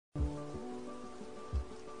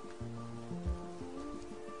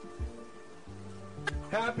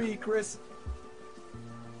Happy Chris.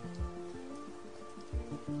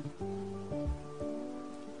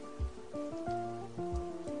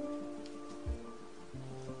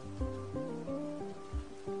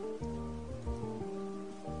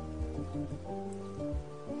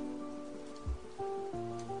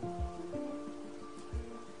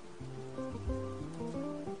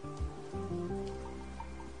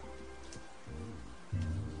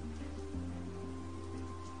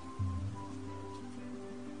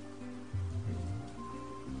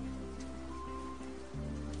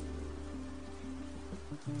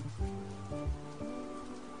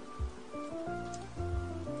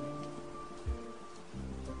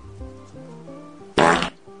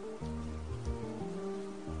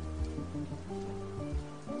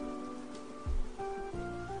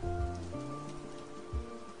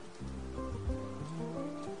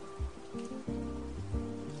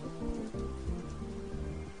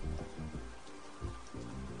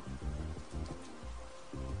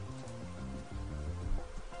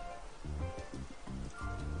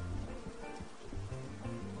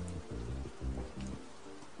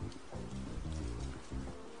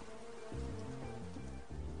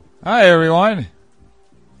 Hi, everyone.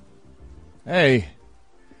 Hey.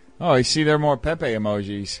 Oh, I see there are more Pepe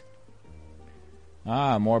emojis.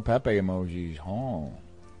 Ah, more Pepe emojis. Oh.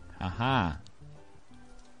 Haha.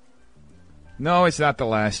 No, it's not the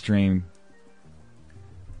last stream.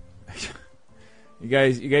 You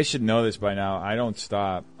guys should know this by now. I don't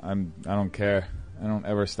stop. I don't care. I don't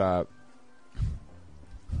ever stop.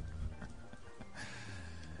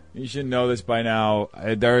 You should know this by now.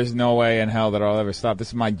 There is no way in hell that I'll ever stop. This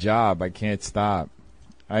is my job. I can't stop.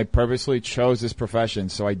 I purposely chose this profession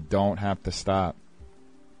so I don't have to stop.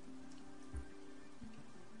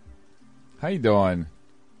 How you doing?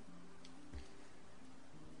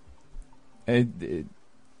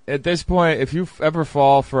 At this point, if you ever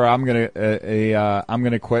fall for I'm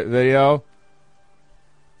gonna quit video,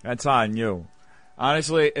 that's on you.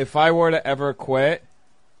 Honestly, if I were to ever quit,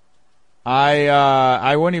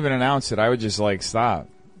 I wouldn't even announce it. I would just stop.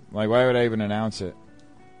 Why would I even announce it?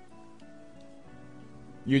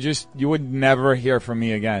 You would never hear from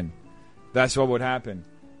me again. That's what would happen.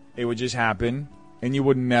 It would just happen, and you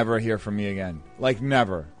would never hear from me again.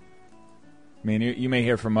 Never. I mean, you may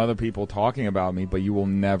hear from other people talking about me, but you will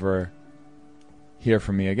never hear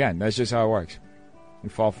from me again. That's just how it works. You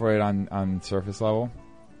fall for it on surface level.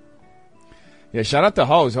 Yeah, shout out to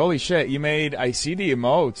Hose. Holy shit, I see the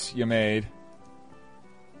emotes you made.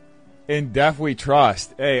 In Death We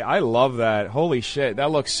Trust. Hey, I love that. Holy shit,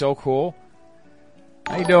 that looks so cool.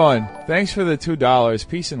 How you doing? Thanks for the $2.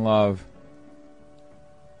 Peace and love.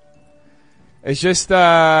 It's just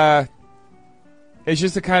the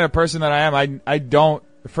kind of person that I am. I don't,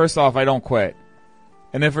 first off, I don't quit.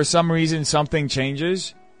 And if for some reason something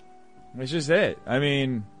changes, it's just it. I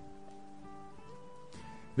mean,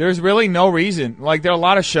 there's really no reason. There are a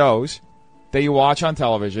lot of shows that you watch on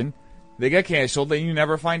television. They get canceled, and you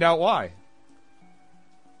never find out why.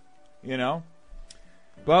 You know?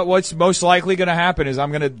 But what's most likely going to happen is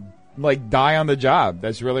I'm going to, die on the job.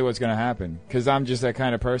 That's really what's going to happen. Because I'm just that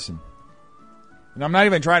kind of person. And I'm not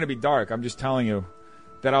even trying to be dark. I'm just telling you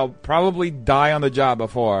that I'll probably die on the job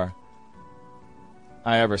before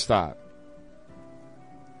I ever stop.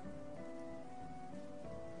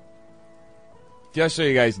 Just so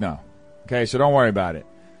you guys know. Okay, so don't worry about it.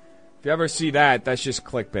 If you ever see that, that's just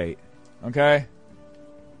clickbait. Okay?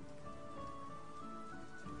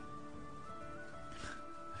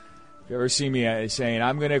 If you ever see me saying,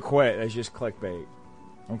 I'm going to quit, that's just clickbait.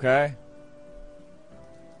 Okay?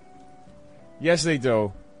 Yes, they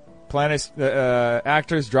do.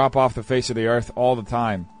 Actors drop off the face of the earth all the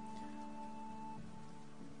time.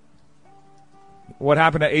 What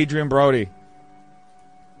happened to Adrian Brody?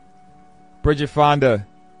 Bridget Fonda.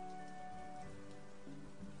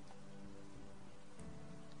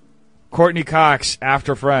 Courtney Cox,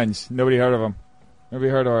 after Friends. Nobody heard of him. Nobody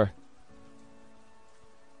heard of her.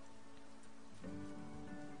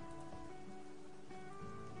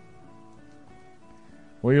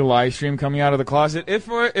 Will you live stream coming out of the closet? If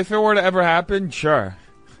it were to ever happen, sure.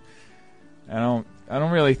 I don't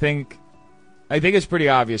really think. I think it's pretty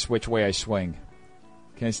obvious which way I swing.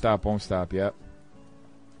 Can't stop, won't stop. Yep.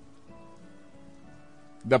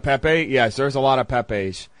 The Pepe? Yes, there's a lot of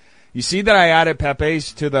Pepes. You see that I added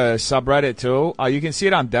Pepes to the subreddit too? You can see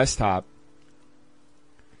it on desktop.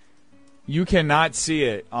 You cannot see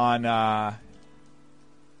it on... Let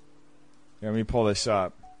me pull this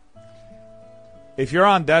up. If you're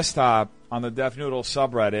on desktop, on the Deaf Noodle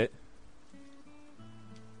subreddit,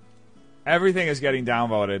 everything is getting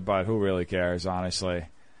downvoted, but who really cares, honestly?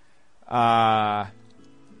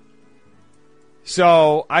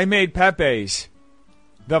 So I made Pepe's.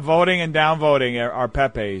 The voting and downvoting are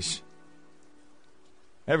Pepe's.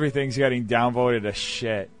 Everything's getting downvoted to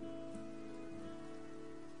shit.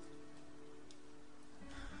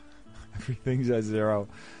 Everything's at 0.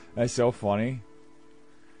 That's so funny.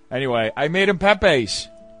 Anyway, I made him Pepe's.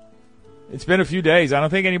 It's been a few days. I don't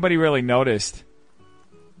think anybody really noticed.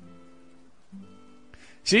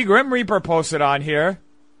 See, Grim Reaper posted on here.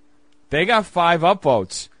 They got 5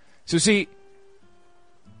 upvotes. So see,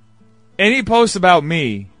 any post about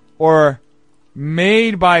me or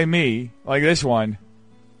made by me, like this one,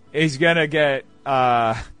 is going to get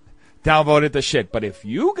downvoted to shit. But if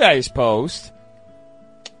you guys post,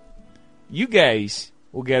 you guys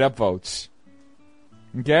will get upvotes.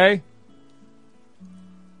 Okay?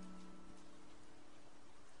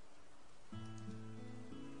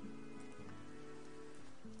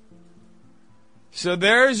 So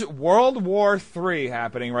there's World War III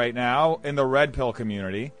happening right now in the Red Pill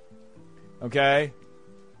community. Okay?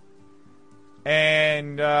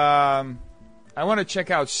 And I want to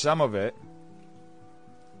check out some of it.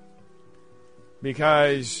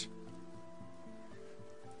 Because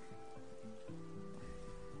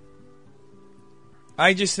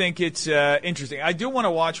I just think it's interesting. I do want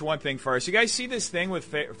to watch one thing first. You guys see this thing with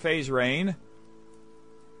FaZe Rain?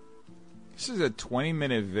 This is a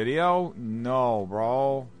 20-minute video? No,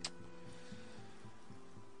 bro.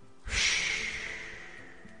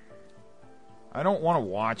 I don't want to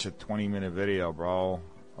watch a 20-minute video, bro,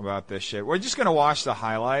 about this shit. We're just going to watch the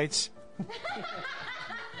highlights.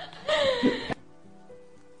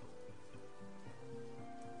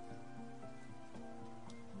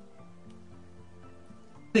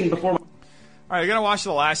 Before. All right, you're gonna watch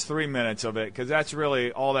the last 3 minutes of it because that's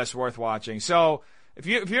really all that's worth watching. So if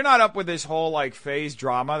you're not up with this whole like FaZe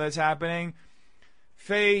drama that's happening,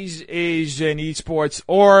 FaZe is an esports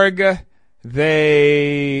org.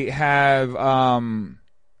 They have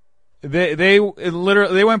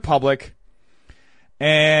they went public,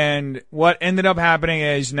 and what ended up happening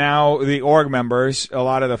is now the org members, a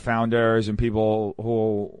lot of the founders and people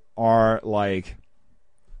who are like,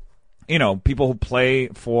 you know, people who play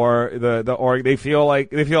for the org, they feel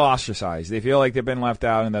ostracized. They feel like they've been left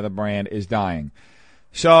out and that the brand is dying.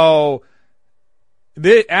 So,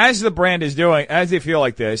 as the brand is doing, as they feel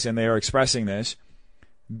like this and they are expressing this,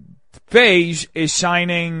 FaZe is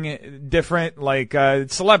signing different, like,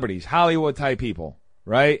 celebrities, Hollywood type people,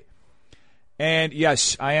 right? And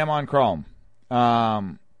yes, I am on Chrome.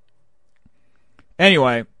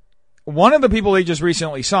 Anyway, one of the people they just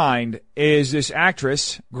recently signed is this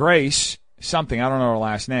actress, Grace something. I don't know her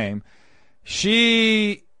last name.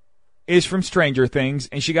 She is from Stranger Things,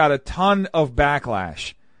 and she got a ton of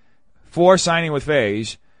backlash for signing with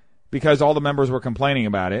FaZe because all the members were complaining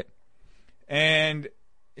about it. And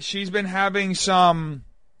she's been having some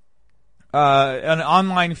an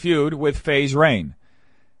online feud with FaZe Rain.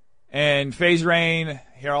 And FaZe Rain,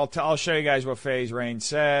 here I'll show you guys what FaZe Rain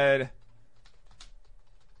said.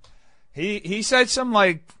 He said some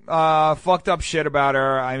like fucked up shit about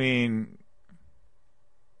her. I mean,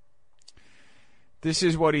 this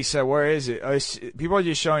is what he said. Where is it? People are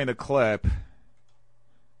just showing the clip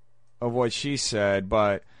of what she said,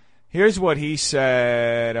 but here's what he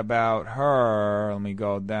said about her. Let me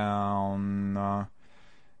go down.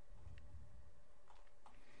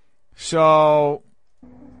 So,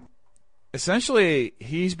 essentially,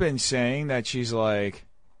 he's been saying that she's like,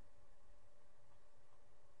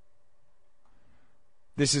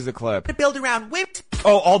 this is the clip. To build around women.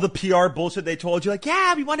 Oh, all the PR bullshit they told you, like,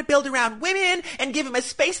 Yeah, we want to build around women and give them a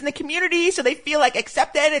space in the community so they feel like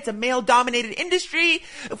accepted. It's a male-dominated industry.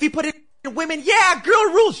 If we put it in women, yeah,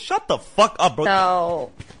 girl rules. shut the fuck up, bro.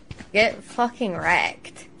 So, get fucking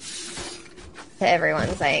wrecked. To everyone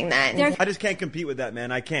saying that. I just can't compete with that,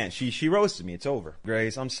 man. I can't. She roasted me. It's over.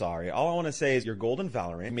 Grace, I'm sorry. All I want to say is you're golden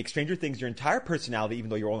Valorant. You make Stranger Things your entire personality, even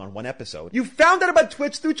though you're only on one episode. You found out about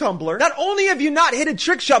Twitch through Tumblr. Not only have you not hit a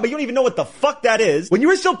trick shot, but you don't even know what the fuck that is. When you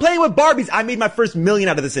were still playing with Barbies, I made my first million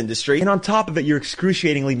out of this industry. And on top of it, you're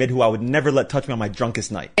excruciatingly mid who I would never let touch me on my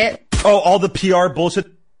drunkest night. Oh, all the PR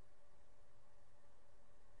bullshit.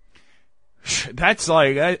 That's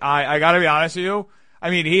like, I gotta be honest with you. I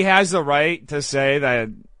mean, he has the right to say that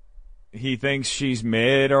he thinks she's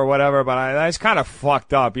mid or whatever, but that's kind of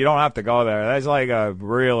fucked up. You don't have to go there. That's like a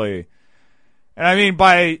really... And I mean,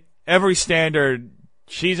 by every standard,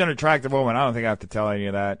 she's an attractive woman. I don't think I have to tell any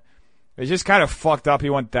of that. It's just kind of fucked up he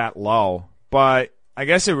went that low. But I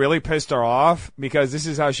guess it really pissed her off because this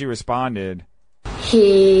is how she responded.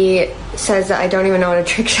 He says that I don't even know what a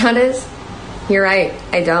trick shot is. You're right,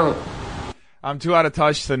 I don't. I'm too out of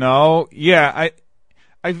touch to know. Yeah,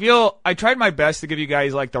 I tried my best to give you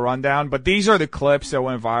guys like the rundown, but these are the clips that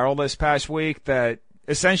went viral this past week that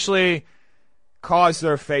essentially caused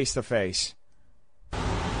their face-to-face.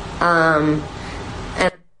 And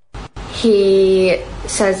he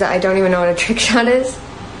says that I don't even know what a trick shot is.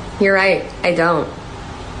 You're right, I don't.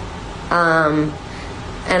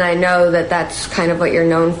 And I know that that's kind of what you're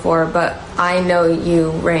known for, but I know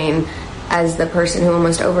you, Rain, as the person who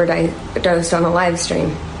almost overdosed on a live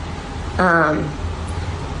stream.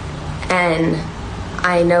 And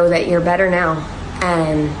I know that you're better now,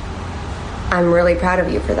 and I'm really proud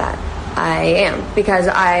of you for that. I am, because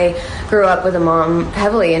I grew up with a mom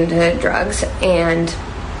heavily into drugs, and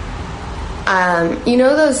you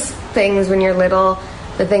know those things when you're little,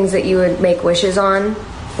 the things that you would make wishes on?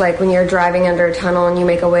 Like when you're driving under a tunnel and you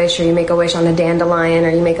make a wish, or you make a wish on a dandelion, or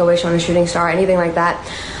you make a wish on a shooting star, anything like that.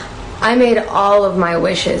 I made all of my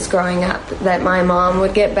wishes growing up that my mom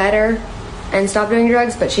would get better and stop doing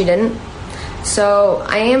drugs, but she didn't. So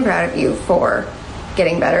I am proud of you for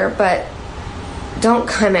getting better, but don't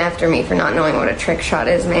come after me for not knowing what a trick shot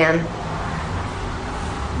is, man.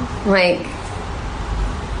 Like,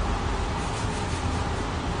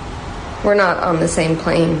 we're not on the same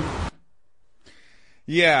plane.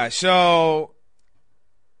 Yeah, so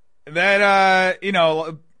that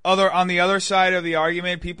on the other side of the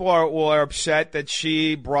argument, people are upset that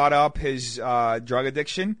she brought up his drug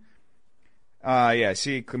addiction.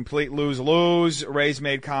 See, complete lose-lose. Ray's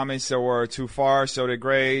made comments that were too far, so did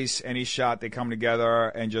Grace. Any shot, they come together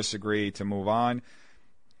and just agree to move on.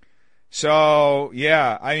 So,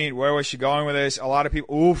 yeah, I mean, where was she going with this? A lot of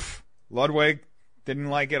people, Ludwig didn't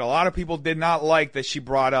like it. A lot of people did not like that she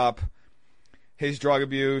brought up his drug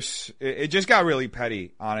abuse. It just got really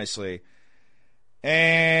petty, honestly.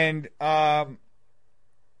 And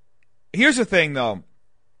here's the thing, though.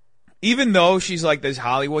 Even though she's like this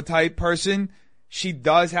Hollywood type person, she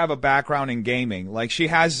does have a background in gaming. Like, she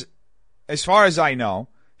has, as far as I know,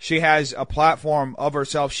 she has a platform of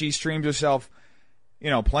herself. She streams herself,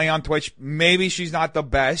 playing on Twitch. Maybe she's not the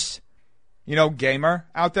best, gamer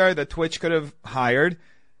out there that Twitch could have hired.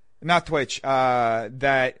 Not Twitch,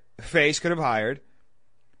 that FaZe could have hired.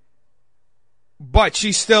 But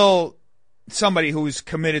she's still somebody who's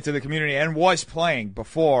committed to the community and was playing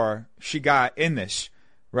before she got in this.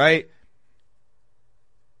 Right?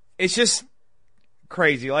 It's just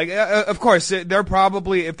crazy. Like, of course, they're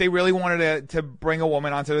probably, if they really wanted to bring a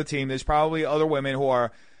woman onto the team, there's probably other women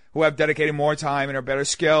who have dedicated more time and are better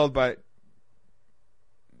skilled, but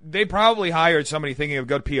they probably hired somebody thinking of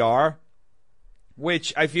good PR,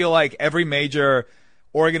 which I feel like every major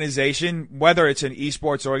organization, whether it's an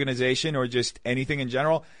esports organization or just anything in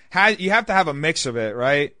general, you have to have a mix of it,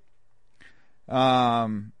 right?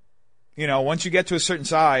 Once you get to a certain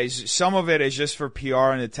size, some of it is just for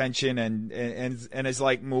PR and attention and is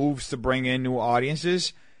like moves to bring in new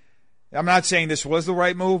audiences. I'm not saying this was the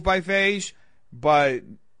right move by FaZe, but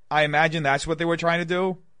I imagine that's what they were trying to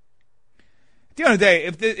do. At the end of the day,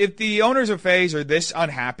 if the owners of FaZe are this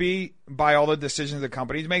unhappy by all the decisions the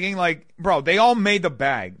company's making, like, bro, they all made the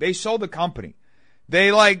bag. They sold the company.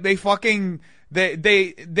 They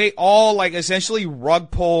all like essentially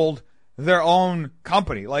rug pulled their own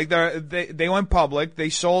company. Like, they went public. They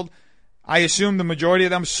sold, I assume the majority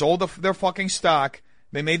of them sold their fucking stock.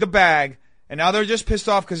 They made the bag. And now they're just pissed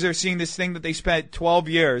off because they're seeing this thing that they spent 12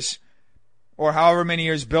 years or however many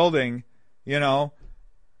years building, go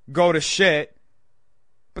to shit.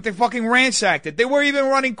 But they fucking ransacked it. They were even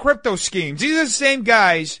running crypto schemes. These are the same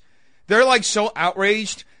guys. They're like so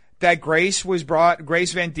outraged that Grace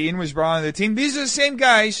Van Dien was brought on the team. These are the same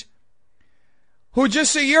guys who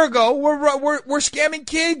just a year ago were scamming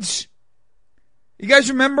kids. You guys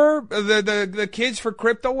remember the kids for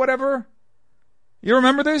crypto, whatever? You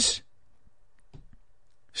remember this?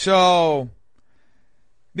 So,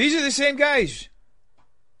 these are the same guys.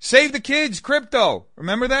 Save the kids, crypto.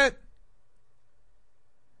 Remember that?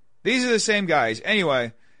 These are the same guys.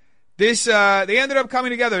 Anyway, this they ended up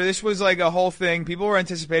coming together. This was like a whole thing. People were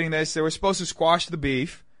anticipating this. They were supposed to squash the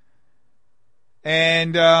beef.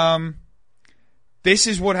 And this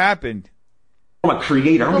is what happened. I'm a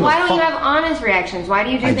creator. But why don't you have honest reactions? Why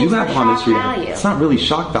do you do I things do have for honest shock reactions. value? It's not really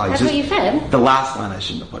shock value. That's just what you said. The last line I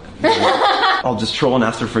shouldn't have put. I'll just troll and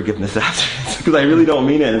ask for forgiveness after, because I really don't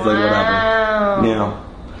mean it. It's like, whatever.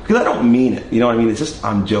 Because I don't mean it. You know what I mean? It's just,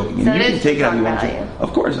 I'm joking. And So you it can is take it how you shock want to. value.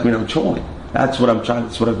 Of course. I mean, I'm trolling. That's what I've been trying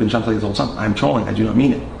to tell you this whole time. I'm trolling. I do not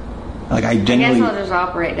mean it. Like, I genuinely. I guess I'll just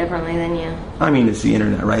operate differently than you. I mean, it's the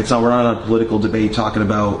internet, right? We're not on a political debate talking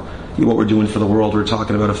about what we're doing for the world. We're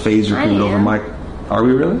talking about a phase recruit over my. Are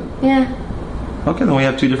we really? Yeah. Okay, then we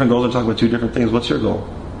have two different goals. We're talking about two different things. What's your goal?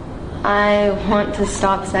 I want to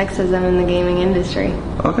stop sexism in the gaming industry.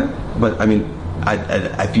 Okay. But, I mean,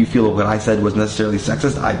 if you feel what I said was necessarily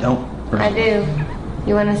sexist, I don't. I do.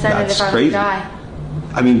 You wouldn't have said That's it if I was crazy. a guy.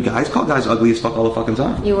 I mean, guys call guys ugly as fuck all the fucking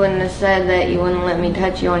time. You wouldn't have said that you wouldn't let me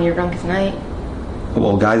touch you on your drunkest night.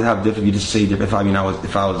 Well, guys have different. You just say different. If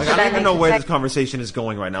I was. Like, I don't even know where this conversation is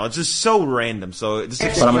going right now. It's just so random. So,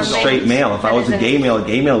 But I'm a straight male. If I was a gay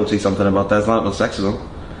male would say something about that. It's not about sexism.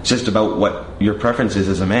 It's just about what your preference is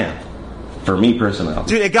as a man. For me personally,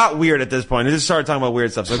 dude, it got weird at this point. It just started talking about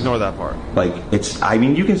weird stuff. So ignore that part. Like, I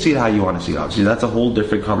mean, you can see it how you want to see it. Obviously, that's a whole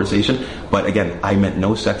different conversation. But again, I meant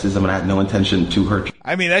no sexism, and I had no intention to hurt you.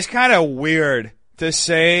 I mean, that's kind of weird to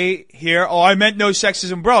say here. Oh, I meant no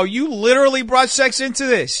sexism, bro. You literally brought sex into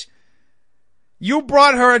this. You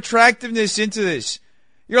brought her attractiveness into this.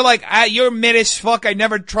 You're like, you're mid as fuck. I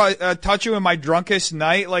never touch you in my drunkest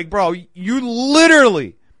night. Like, bro, you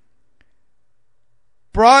literally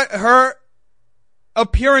brought her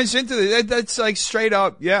appearance into this. That's like straight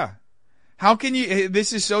up, yeah. How can you?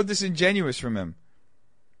 This is so disingenuous from him.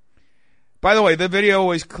 By the way, the video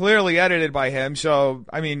was clearly edited by him, so,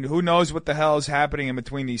 I mean, who knows what the hell is happening in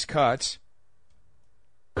between these cuts.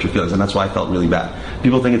 Your feelings, and that's why I felt really bad.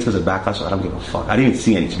 People think it's because of backlash, so I don't give a fuck. I didn't even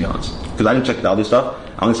see any, to be honest. Because I didn't check the other stuff.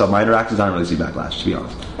 I only saw my interactions. I didn't really see backlash, to be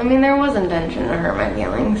honest. I mean, there was intention to hurt my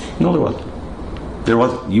feelings. No, there wasn't. There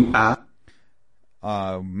wasn't. You asked.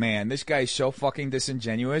 Man, this guy's so fucking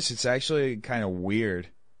disingenuous. It's actually kind of weird.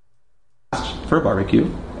 For a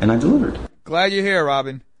barbecue, and I delivered. Glad you're here,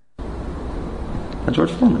 Robin. At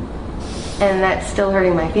George Foreman. And that's still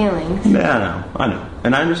hurting my feelings. Yeah, I know.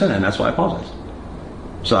 And I understand that, and that's why I apologize.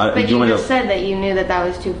 So but you just said that you knew that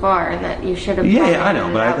was too far and that you should have... Yeah, I know.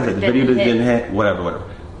 But like I said, the video didn't hit. Whatever.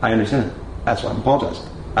 I understand. That's why I'm apologizing.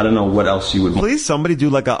 I don't know what else you would... Please, somebody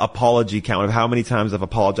do like an apology count of how many times I've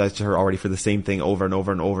apologized to her already for the same thing over and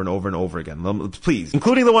over and over and over and over again. Please.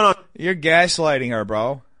 Including the one on... You're gaslighting her,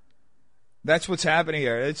 bro. That's what's happening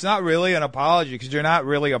here. It's not really an apology because you're not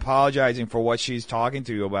really apologizing for what she's talking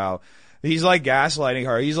to you about. He's like gaslighting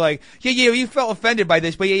her. He's like, yeah, you felt offended by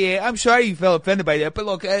this, but yeah, I'm sorry you felt offended by that. But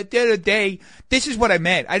look, at the end of the day, this is what I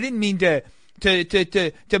meant. I didn't mean to make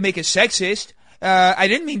it sexist. I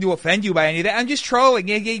didn't mean to offend you by any of that. I'm just trolling.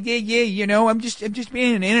 Yeah. You know, I'm just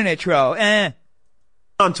being an internet troll.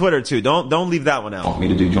 On Twitter too. Don't leave that one out. Want me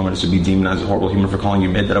to do? Do you want me to be demonized as a horrible human for calling you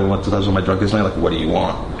mid that I went to touch on my drunkest night? Like, what do you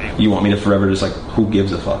want? You want me to forever just like, who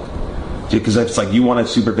gives a fuck? Because it's like you want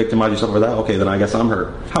to super victimize yourself over that. Okay, then I guess I'm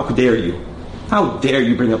hurt. How dare you? How dare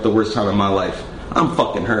you bring up the worst time in my life? I'm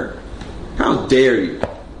fucking hurt. How dare you?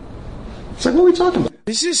 It's like, what are we talking about?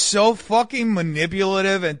 This is so fucking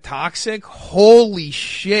manipulative and toxic. Holy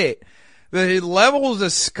shit. The levels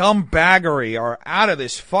of scumbaggery are out of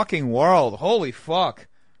this fucking world. Holy fuck.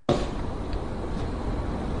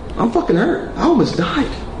 I'm fucking hurt. I almost died.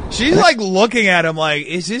 She's like looking at him like,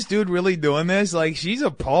 is this dude really doing this? Like, she's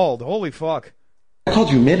appalled. Holy fuck. I called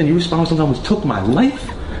you mid and you responded something that almost took my life.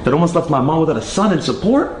 That almost left my mom without a son and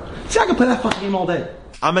support. See, I can play that fucking game all day.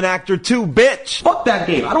 I'm an actor too, bitch. Fuck that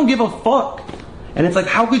game. I don't give a fuck. And it's like,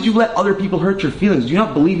 how could you let other people hurt your feelings? Do you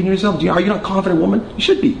not believe in yourself? Are you not a confident woman? You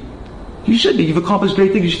should be. You should be. You've accomplished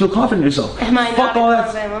great things. You should feel confident in yourself. Am I fuck not all a that.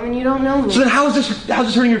 confident woman? You don't know me. So then how's this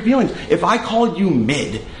hurting your feelings? If I called you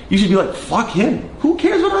mid, you should be like, fuck him. Who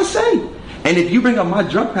cares what I say? And if you bring up my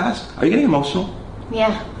drug past, are you getting emotional?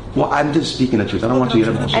 Yeah. Well, I'm just speaking the truth. I don't want you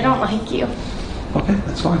to get emotional. I don't like you. Okay,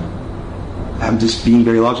 that's fine. I'm just being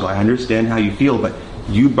very logical. I understand how you feel, but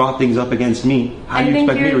you brought things up against me. How do you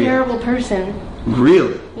expect me to you're a react? terrible person.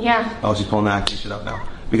 Really? Yeah. Oh, she's pulling the acting shit out now.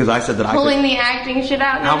 Because I said that Pulling the acting shit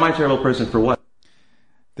out now? How am I a terrible person for what?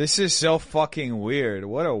 This is so fucking weird.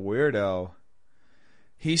 What a weirdo.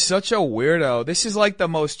 He's such a weirdo. This is like the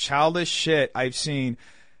most childish shit I've seen.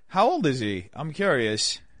 How old is he? I'm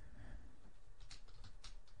curious.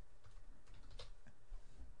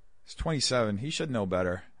 He's 27. He should know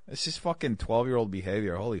better. This is fucking 12-year-old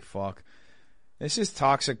behavior. Holy fuck. This is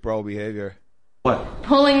toxic bro behavior. What?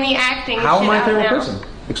 Pulling the acting How shit am I a out terrible now. person?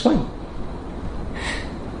 Explain.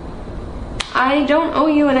 I don't owe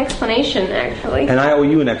you an explanation, actually. And I owe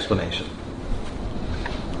you an explanation.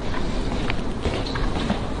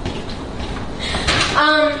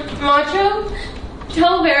 Macho,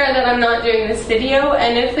 tell Vera that I'm not doing this video,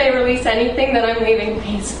 and if they release anything, then I'm leaving,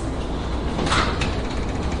 please.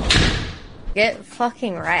 Get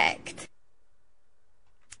fucking wrecked.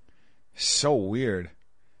 So weird.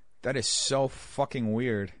 That is so fucking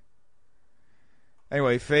weird.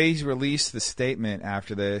 Anyway, FaZe released the statement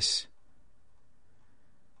after this.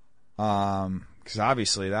 Because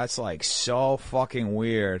obviously that's like so fucking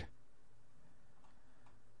weird.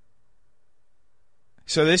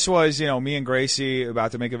 So this was, me and Gracie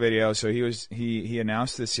about to make a video. So he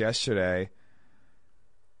announced this yesterday.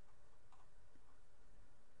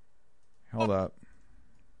 Hold up.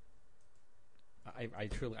 I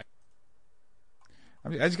truly. I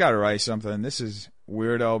just got to write something. This is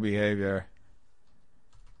weirdo behavior.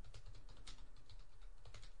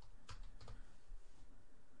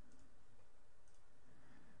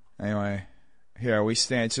 Anyway, here we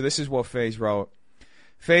stand. So this is what FaZe wrote.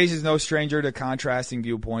 FaZe is no stranger to contrasting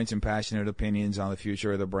viewpoints and passionate opinions on the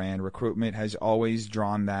future of the brand. Recruitment has always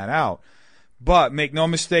drawn that out. But make no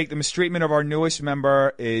mistake, the mistreatment of our newest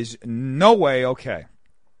member is no way okay.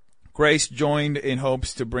 Grace joined in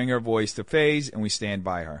hopes to bring her voice to FaZe, and we stand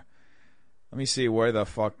by her. Let me see where the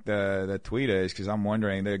fuck the tweet is, because I'm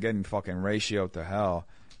wondering. They're getting fucking ratioed to hell.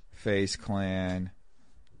 FaZe Clan.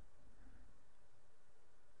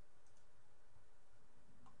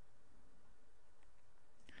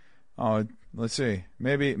 Oh, let's see.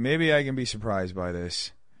 Maybe I can be surprised by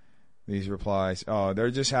this. These replies. Oh, they're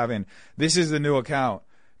just having... This is the new account.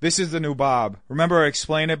 This is the new Bob. Remember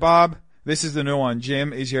Explain It, Bob? This is the new one.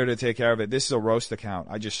 Jim is here to take care of it. This is a roast account.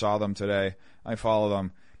 I just saw them today. I follow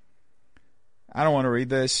them. I don't want to read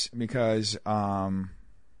this because...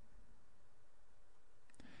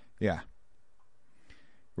 Yeah.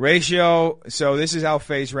 Ratio... So this is how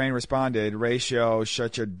FaZe Rain responded. Ratio,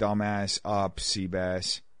 shut your dumbass up,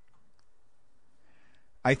 Seabass.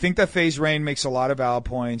 I think that FaZe Rain makes a lot of valid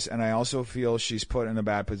points, and I also feel she's put in a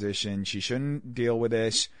bad position. She shouldn't deal with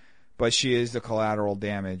this, but she is the collateral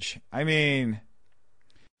damage. I mean,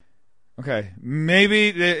 okay,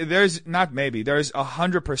 maybe there's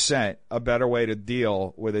 100% a better way to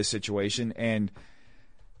deal with this situation. And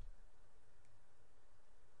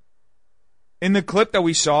in the clip that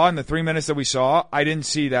we saw, in the 3 minutes that we saw, I didn't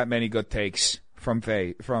see that many good takes from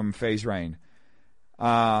FaZe Rain.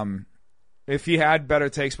 If he had better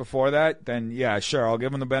takes before that, then yeah, sure, I'll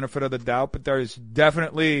give him the benefit of the doubt, but there's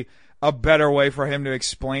definitely a better way for him to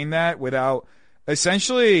explain that without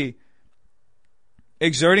essentially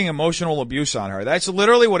exerting emotional abuse on her. That's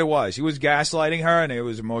literally what it was. He was gaslighting her, and it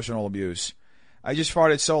was emotional abuse. I just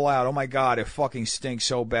farted so loud. Oh, my God, it fucking stinks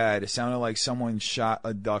so bad. It sounded like someone shot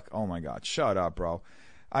a duck. Oh, my God, shut up, bro.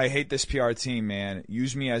 I hate this PR team, man.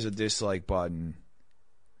 Use me as a dislike button.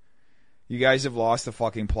 You guys have lost the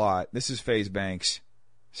fucking plot. This is FaZe Banks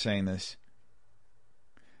saying this.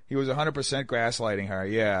 He was 100% gaslighting her,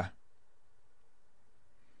 yeah.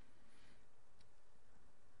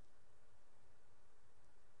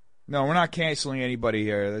 No, we're not canceling anybody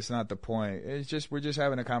here. That's not the point. It's just we're just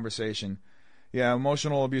having a conversation. Yeah,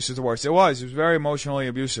 emotional abuse is the worst. It was very emotionally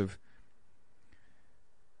abusive.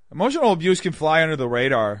 Emotional abuse can fly under the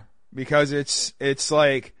radar because it's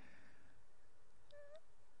like...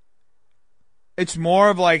 It's more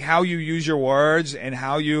of like how you use your words and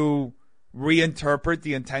how you reinterpret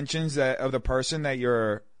the intentions of the person that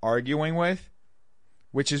you're arguing with,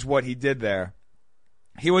 which is what he did there.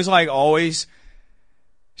 He was like always...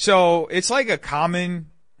 So it's like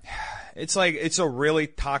it's a really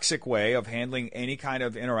toxic way of handling any kind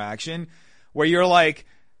of interaction where you're like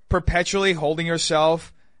perpetually holding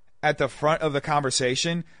yourself at the front of the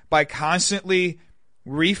conversation by constantly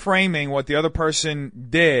reframing what the other person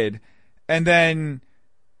did and then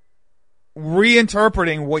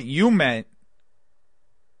reinterpreting what you meant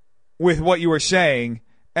with what you were saying.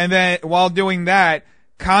 And then while doing that,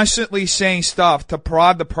 constantly saying stuff to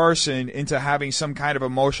prod the person into having some kind of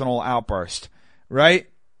emotional outburst. Right?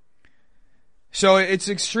 So it's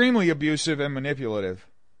extremely abusive and manipulative.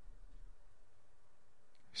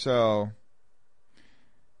 So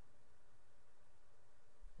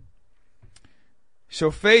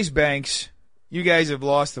FaZe Banks, you guys have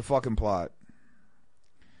lost the fucking plot.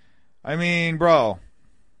 I mean, bro,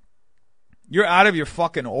 you're out of your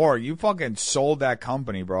fucking org. You fucking sold that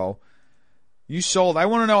company, bro. You sold. I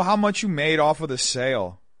want to know how much you made off of the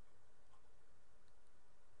sale.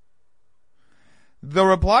 The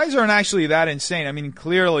replies aren't actually that insane. I mean,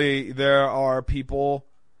 clearly there are people,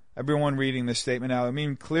 everyone reading this statement now, I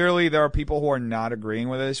mean, clearly there are people who are not agreeing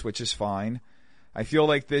with this, which is fine. I feel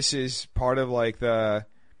like this is part of like the...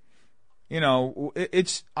 You know,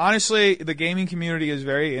 it's honestly, the gaming community is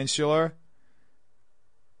very insular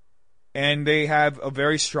and they have a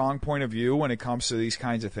very strong point of view when it comes to these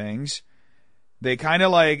kinds of things. They kind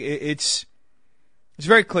of like, it's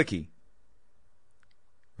very cliquey.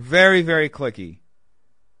 Very, very cliquey.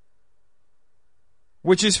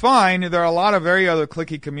 Which is fine. There are a lot of very other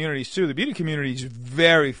cliquey communities too. The beauty community is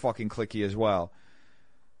very fucking cliquey as well.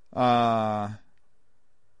 But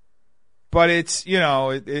it's, you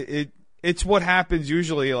know, it's what happens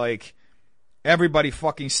usually, like, everybody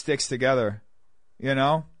fucking sticks together. you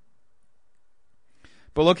know?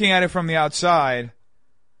 But looking at it from the outside,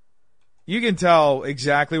 you can tell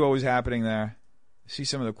exactly what was happening there. See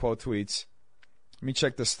some of the quote tweets. Let me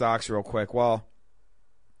check the stocks real quick. Well,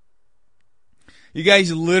 you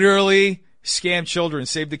guys literally scam children,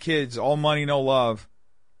 save the kids, all money, no love.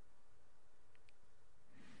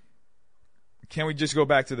 Can't we just go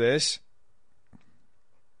back to this?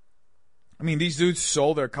 I mean, these dudes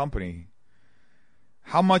sold their company.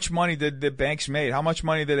 How much money did the banks make? How much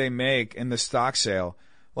money did they make in the stock sale?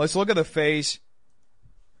 Let's look at the Phase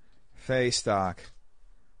stock.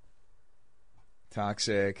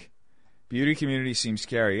 Toxic. Beauty community seems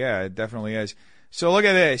scary. Yeah, it definitely is. So look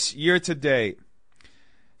at this. Year to date.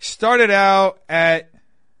 Started out at...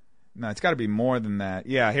 No, it's got to be more than that.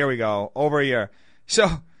 Yeah, here we go. Over a year. So,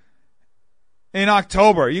 in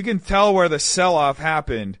October, you can tell where the sell-off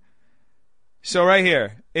happened. So right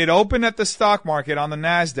here. It opened at the stock market on the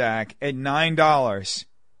NASDAQ at $9.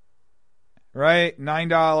 Right?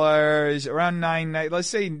 $9, around $9, let's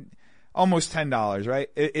say almost $10, right?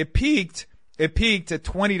 It peaked at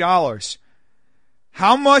 $20.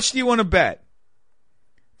 How much do you want to bet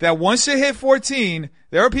that once it hit 14,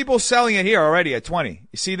 there are people selling it here already at 20?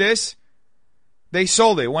 You see this? They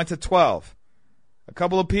sold it, went to 12. A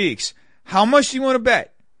couple of peaks. How much do you want to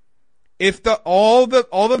bet if all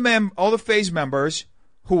the Phase members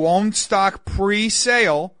who owned stock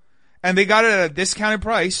pre-sale and they got it at a discounted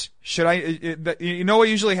price, you know what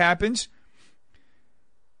usually happens?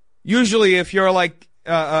 Usually if you're like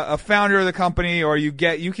a founder of the company or you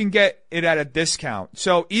can get it at a discount.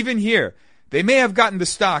 So even here, they may have gotten the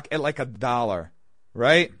stock at like $1,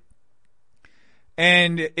 right?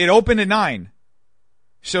 And it opened at $9.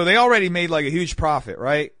 So they already made like a huge profit,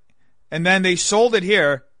 right? And then they sold it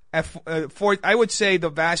here at I would say the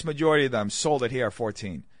vast majority of them sold it here at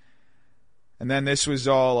 14. And then this was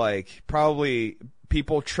all like probably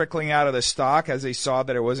people trickling out of the stock as they saw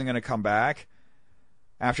that it wasn't going to come back.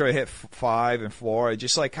 After it hit 5 and floor, it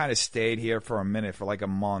just like kind of stayed here for a minute, for like a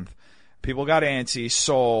month. People got antsy,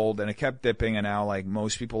 sold, and it kept dipping, and now like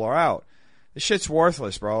most people are out. This shit's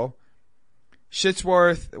worthless, bro. Shit's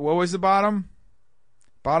worth, what was the bottom?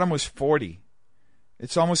 Bottom was 40.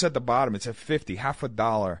 It's almost at the bottom. It's at 50, half a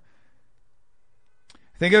dollar.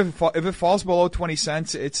 I think if it falls below 20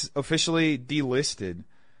 cents, it's officially delisted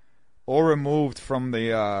or removed from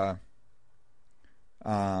the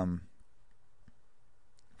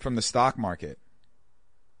stock market.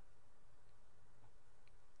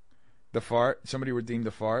 The fart? Somebody redeemed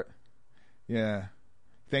the fart? Yeah.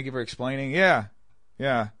 Thank you for explaining. Yeah.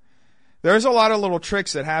 There's a lot of little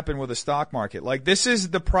tricks that happen with the stock market. Like, this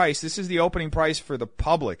is the price. This is the opening price for the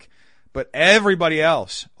public. But everybody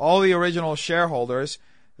else, all the original shareholders,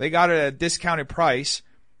 they got it at a discounted price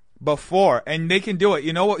before. And they can do it.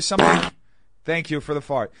 You know what? Thank you for the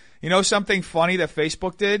fart. You know something funny that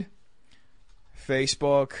Facebook did?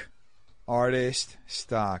 Facebook, artist,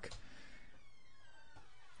 stock.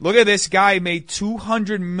 Look at this guy made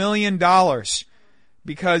 $200 million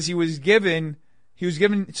because he was given,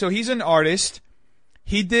 so he's an artist.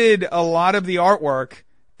 He did a lot of the artwork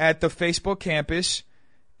at the Facebook campus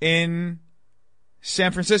in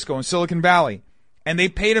San Francisco, in Silicon Valley. And they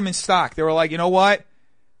paid him in stock. They were like, you know what?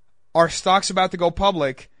 Our stock's about to go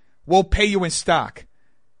public. We'll pay you in stock.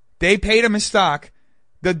 They paid him in stock.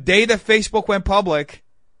 The day that Facebook went public,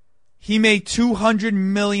 he made $200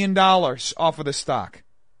 million off of the stock.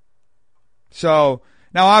 So,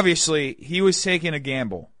 now obviously, he was taking a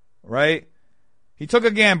gamble, right? He took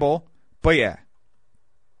a gamble, but yeah.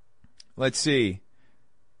 Let's see.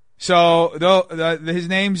 So, his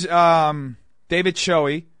name's David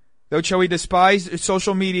Choey. Though Choey despised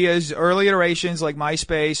social media's early iterations like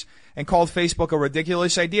MySpace and called Facebook a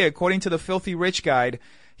ridiculous idea, according to the Filthy Rich Guide,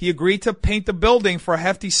 he agreed to paint the building for a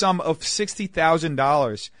hefty sum of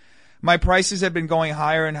 $60,000. My prices had been going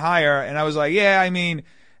higher and higher, and I was like, yeah, I mean,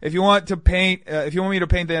 if you want me to paint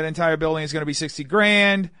that entire building, it's going to be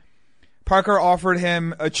 $60,000. Parker offered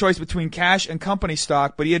him a choice between cash and company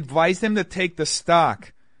stock, but he advised him to take the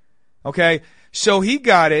stock. Okay, so he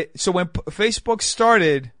got it. So when Facebook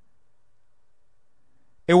started,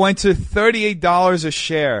 it went to $38 a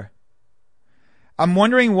share. I'm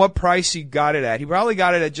wondering what price he got it at. He probably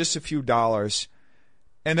got it at just a few dollars.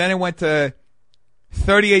 And then it went to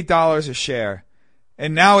 $38 a share.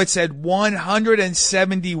 And now it's at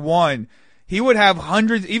 171. He would have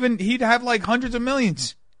hundreds, he'd have like hundreds of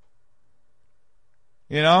millions.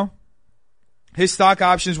 You know? His stock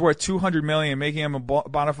options were at $200 million, making him a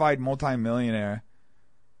bona fide multi-millionaire.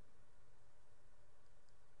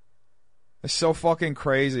 It's so fucking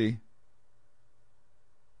crazy.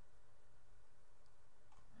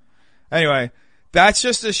 Anyway, That's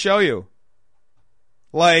just to show you.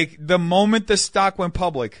 Like, the moment the stock went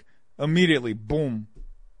public, immediately, boom,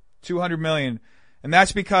 200 million. And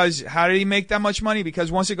that's because, how did he make that much money?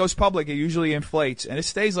 Because once it goes public, it usually inflates, and it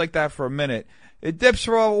stays like that for a minute. It dips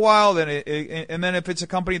for a while, then and then if it's a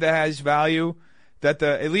company that has value, that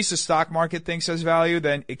at least the stock market thinks has value,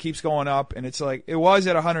 then it keeps going up, and it's like, it was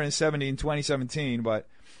at 170 in 2017, but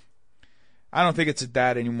I don't think it's at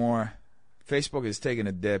that anymore. Facebook is taking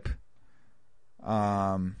a dip.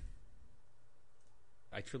 I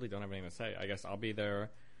truly don't have anything to say. I guess I'll be there.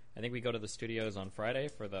 I think we go to the studios on Friday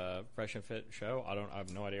for the Fresh and Fit show. I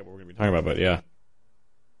have no idea what we're going to be talking about, but yeah.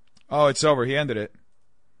 Oh, it's over. He ended it.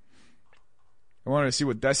 I wanted to see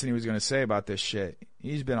what Destiny was going to say about this shit.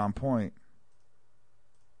 He's been on point.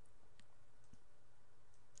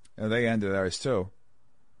 And they ended theirs too.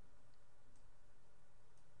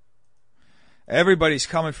 Everybody's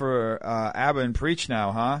coming for Abba and Preach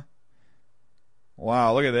now, huh?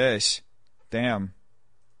 Wow, look at this. Damn.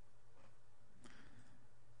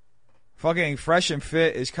 Fucking Fresh and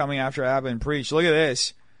Fit is coming after Abba and Preach. Look at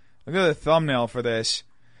this. Look at the thumbnail for this.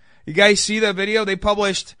 You guys see the video they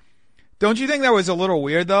published? Don't you think that was a little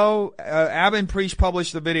weird, though? Abba and Preach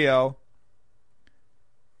published the video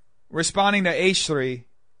responding to H3,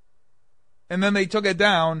 and then they took it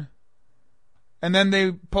down, and then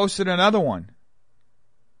they posted another one,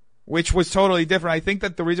 which was totally different. I think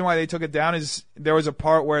that the reason why they took it down is there was a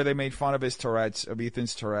part where they made fun of his Tourette's, of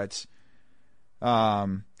Ethan's Tourette's.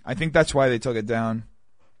 I think that's why they took it down.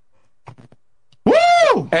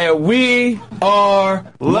 Woo! And we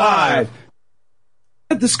are live.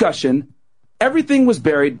 Discussion. Everything was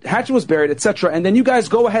buried. Hatchet was buried, etc. And then you guys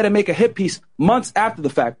go ahead and make a hit piece months after the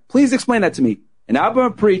fact. Please explain that to me. And Abba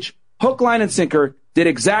and Preach, hook, line, and sinker, did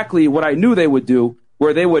exactly what I knew they would do,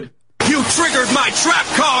 where they would... You triggered my trap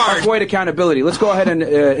card! Avoid accountability. Let's go ahead and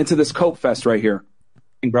into this cope fest right here.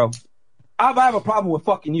 Bro, I have a problem with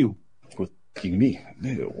fucking you. With fucking me?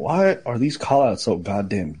 Nigga, why are these call-outs so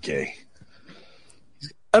goddamn gay?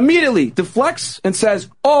 Immediately deflects and says,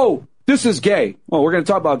 oh, this is gay. Well, we're going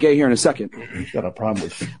to talk about gay here in a second. You got a problem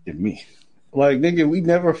with fucking me. Like, nigga, we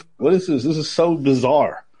never... What is this? This is so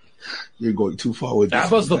bizarre. You're going too far with this.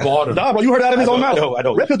 That was the bottom. Nah, bro, you heard that in his own mouth. I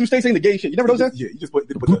know. Red pill do stay saying the gay shit. You never noticed that? Yeah, you just put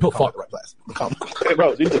the comma at the right place. The comma. Hey,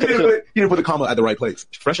 bro, you didn't put the comma at the right place.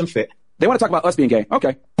 Fresh and Fit. They want to talk about us being gay.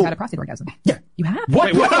 Okay. You had a prostate orgasm. Yeah. You have?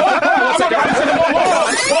 What?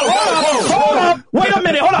 Wait a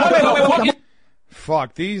minute. Hold on.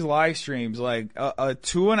 Fuck, these live streams, like a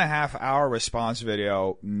 2.5 hour response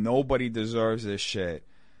video, nobody deserves this shit.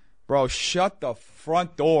 Bro, shut the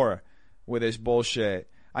front door with this bullshit.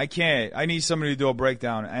 I can't. I need somebody to do a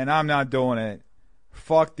breakdown, and I'm not doing it.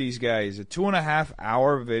 Fuck these guys. A 2.5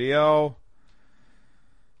 hour video.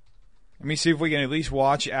 Let me see if we can at least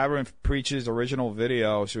watch Abba and Preach's original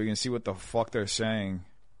video so we can see what the fuck they're saying.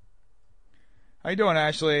 How you doing,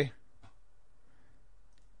 Ashley?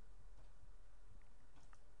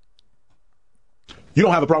 You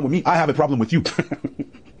don't have a problem with me. I have a problem with you.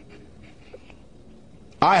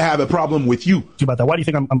 I have a problem with you. About that. Why do you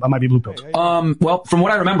think I might be blue pill? Well, from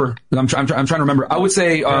what I remember, I'm trying to remember. I would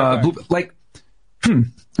say, blue, like,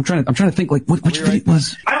 I'm trying to think, like, which video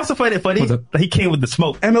was. I also find it funny that he came with the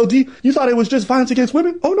smoke. MLD, you thought it was just violence against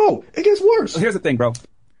women? Oh no, it gets worse. Here's the thing, bro.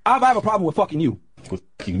 I have a problem with fucking you. With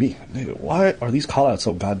fucking me, nigga. Why are these call-outs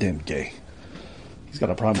so goddamn gay? He's got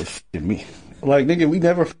a problem with fucking me. Like, nigga, we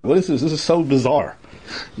never. What is this? This is so bizarre.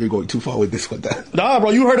 You're going too far with this with that. Nah, bro,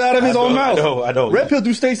 you heard that in his own mouth. I know. Red pill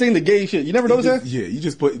do stay saying the gay shit. You never noticed that? Yeah, you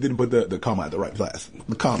just didn't put the comma at the right place.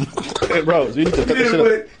 The comma. Hey, bro, you need to cut this shit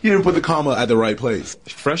up. You didn't put the comma at the right place.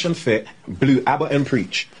 Fresh and Fit, Blue Abba and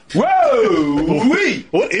Preach. Whoa! Wait,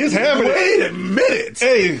 what is happening? Wait a minute.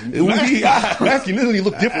 Hey, masculinity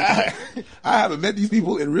look different. I haven't met these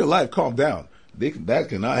people in real life. Calm down. That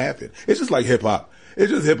cannot happen. It's just like hip hop.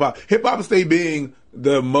 It's just hip hop. Hip hop stay being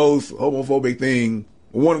the most homophobic thing.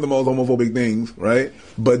 One of the most homophobic things, right?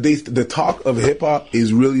 But the talk of hip hop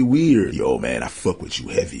is really weird. Yo, man, I fuck with you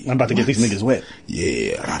heavy. I'm about to get these niggas wet.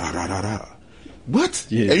 Yeah. What?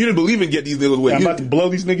 Yeah. And you didn't believe in get these niggas wet. I'm about to blow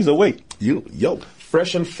these niggas away. Yo.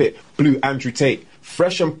 Fresh and Fit, Blue Andrew Tate.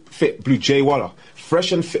 Fresh and Fit, Blue Jay Waller.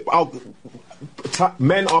 Fresh and Fit.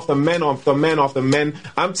 Men after men after men after men.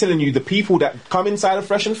 I'm telling you, the people that come inside of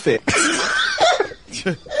Fresh and Fit.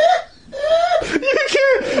 You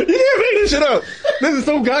can't make this shit up. This is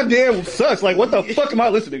so goddamn sus. Like, what the fuck am I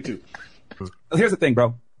listening to? Here's the thing,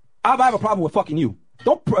 bro. I have a problem with fucking you.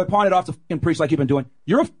 Don't pawn it off to fucking Preach like you've been doing.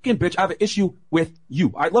 You're a fucking bitch. I have an issue with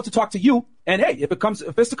you. I'd love to talk to you. And hey, if it comes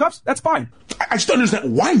to fisticuffs, that's fine. I just don't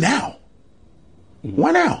understand. Why now?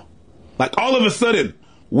 Why now? Like, all of a sudden,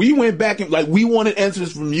 We went back and like we wanted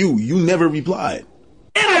answers from you. You never replied.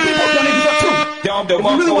 And I beat both y'all niggas up too. If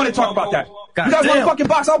you really want to talk about that, you guys want to fucking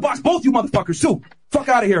box? I'll box both you motherfuckers too. Fuck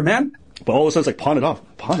out of here, man. But all of a sudden, it's like, pawn it off.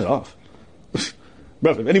 Pawn it off.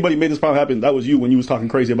 Bro, if anybody made this problem happen, that was you when you was talking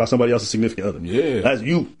crazy about somebody else's significant other. Yeah. That's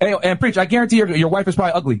you. Hey, and Preach, I guarantee your wife is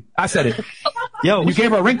probably ugly. I said it. Yo, you gave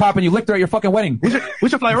her a ring pop and you licked her at your fucking wedding. We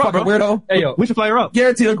should fly her up, bro. Weirdo. Hey, yo. We should fly her up.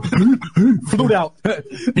 Guarantee her. Flew out.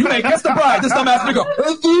 You ain't guess the bride. This dumbass nigga.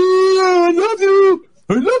 I love you.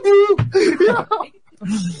 I love you. Yeah.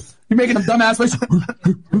 You making them dumbass faces.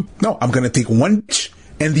 No, I'm gonna take one bitch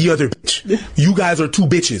and the other bitch. You guys are two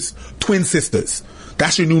bitches. Twin sisters.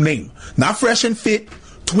 That's your new name. Not Fresh and Fit.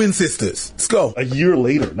 Twin sisters. Let's go. A year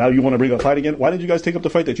later, now you want to bring up fight again? Why didn't you guys take up the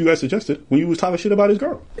fight that you guys suggested when you was talking shit about his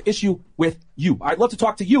girl? Issue with you. I'd love to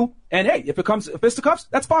talk to you, and hey, if it's the cups,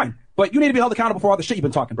 that's fine. But you need to be held accountable for all the shit you've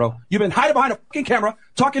been talking, bro. You've been hiding behind a fucking camera,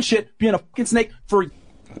 talking shit, being a fucking snake for.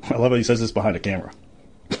 I love how he says this behind a camera.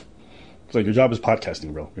 It's like, your job is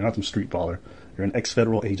podcasting, bro. You're not some street baller. You're an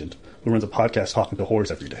ex-federal agent who runs a podcast talking to whores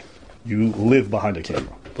every day. You live behind a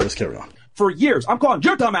camera. But let's carry on. For years, I'm calling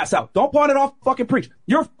your dumb ass out. Don't pawn it off, fucking Preach.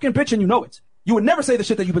 You're a fucking bitch and you know it. You would never say the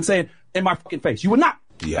shit that you've been saying in my fucking face. You would not.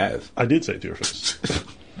 You have. I did say it to your face.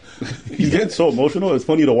 He's getting so emotional. It's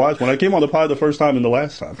funny to watch. When I came on the pod the first time and the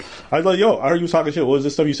last time, I was like, yo, I heard you was talking shit. What was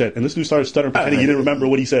this stuff you said? And this dude started stuttering, pretending he didn't remember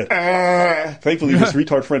what he said. Thankfully, this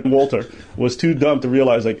retard friend Walter was too dumb to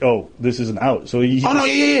realize, like, oh, this isn't out. So he. Oh, no,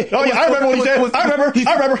 yeah. Oh, yeah, I remember what he said. I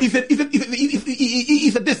remember.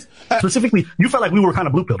 He said this. Specifically, you felt like we were kind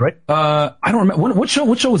of blue-pilled, right? I don't remember. What show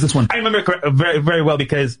was this one? I remember it very, very well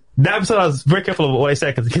because that episode I was very careful of what I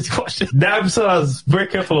said because it gets questioned. That episode I was very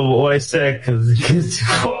careful of what I said because it gets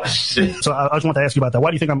questioned. So I just want to ask you about that.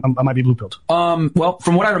 Why do you think I might be blue-pilled? Well,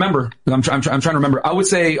 from what I remember, I'm trying to remember. I would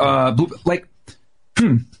say, I'm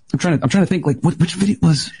trying to think, like, which video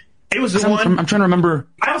was? It was the one. I'm trying to remember.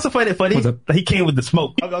 I also find it funny that he came with the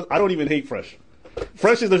smoke. I don't even hate Fresh.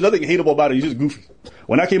 Fresh is, there's nothing hateable about it. He's just goofy.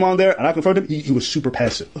 When I came on there and I confronted him, he was super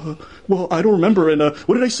passive. Well, I don't remember. And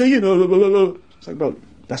what did I say? It's like, bro,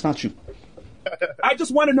 that's not you. I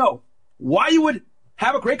just want to know why you would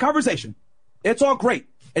have a great conversation. It's all great.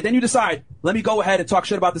 And then you decide, let me go ahead and talk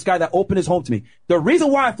shit about this guy that opened his home to me. The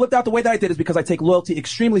reason why I flipped out the way that I did is because I take loyalty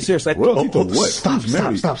extremely seriously.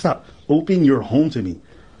 Stop. Open your home to me.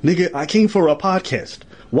 Nigga, I came for a podcast.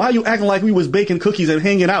 Why are you acting like we was baking cookies and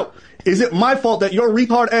hanging out? Is it my fault that your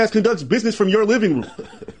retard ass conducts business from your living room?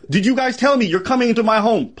 Did you guys tell me you're coming into my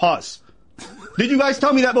home? Pause. Did you guys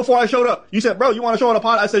tell me that before I showed up? You said, bro, you want to show on a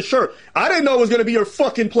pod? I said, sure. I didn't know it was going to be your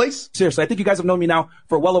fucking place. Seriously, I think you guys have known me now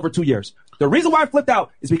for well over 2 years. The reason why I flipped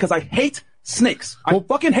out is because I hate snakes. I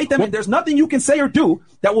fucking hate them, and there's nothing you can say or do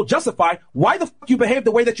that will justify why the fuck you behaved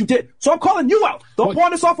the way that you did. So I'm calling you out. Don't pawn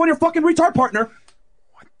this off on your fucking retard partner.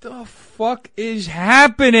 The fuck is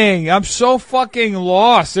happening? I'm so fucking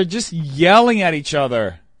lost. They're just yelling at each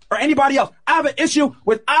other. Or anybody else. I have an issue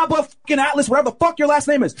with Abba fucking Atlas, whatever the fuck your last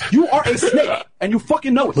name is. You are a snake, and you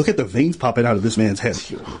fucking know it. Look at the veins popping out of this man's head.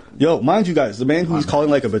 Yo, mind you guys, the man who he's calling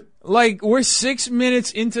like a... Like, we're 6 minutes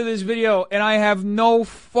into this video, and I have no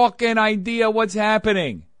fucking idea what's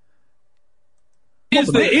happening.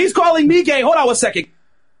 He's calling me gay. Hold on 1 second.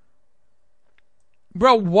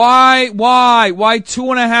 Bro, why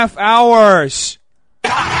 2.5 hours?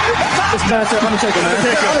 I've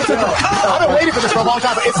been waiting for this for a long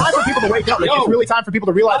time, but it's time for people to wake up. Like, it's really time for people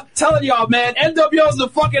to realize. I'm telling y'all, man, NWO's the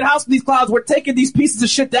fucking house of these clowns. We're taking these pieces of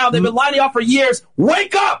shit down. They've been lining up for years.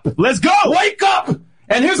 Wake up! Let's go! Wake up!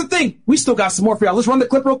 And here's the thing. We still got some more for y'all. Let's run the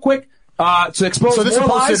clip real quick. To expose so this was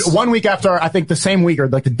posted 1 week after, I think the same week or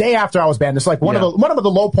like the day after I was banned. It's like one of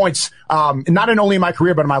the low points, not only in my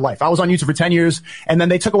career, but in my life. I was on YouTube for 10 years and then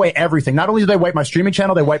they took away everything. Not only did they wipe my streaming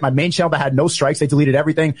channel, they wiped my main channel that had no strikes. They deleted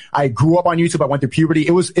everything. I grew up on YouTube. I went through puberty.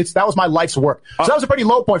 That was my life's work. So that was a pretty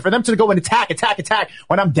low point for them to go and attack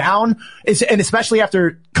when I'm down. And especially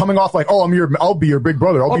after coming off like, oh, I'll be your big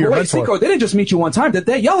brother. I'll be your mentor. Cinco, they didn't just meet you one time. Did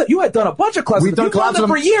they? You had done a bunch of classes. We've done classes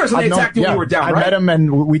for years and they attacked you when you were down, I met them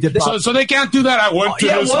and we did. So they can't do that. I went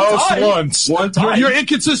to his house once. One time. You're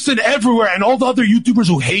inconsistent everywhere, and all the other YouTubers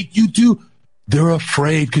who hate you too, they're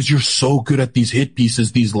afraid because you're so good at these hit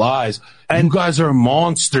pieces, these lies. And you guys are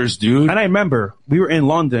monsters, dude. And I remember we were in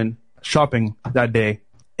London shopping that day,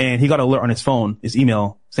 and he got an alert on his phone, his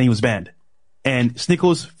email, saying he was banned. And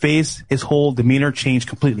Sneako's face, his whole demeanor changed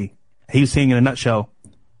completely. He was saying in a nutshell,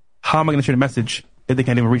 how am I going to share the message if they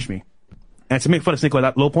can't even reach me? And to make fun of Sneako at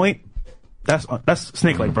that low point, that's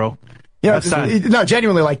Snake-like, bro. Yeah, That's sad. no,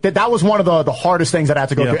 genuinely, like that was one of the hardest things that I had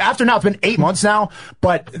to go through. After now, it's been 8 months now,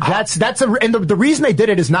 but and the reason they did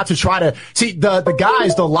it is not to try to see the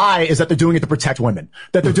guys. The lie is that they're doing it to protect women.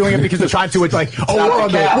 That they're doing it because they're trying to. It's like,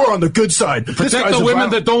 we're on the good side. Protect the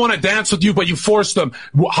women that don't want to dance with you, but you force them.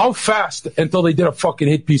 How fast until they did a fucking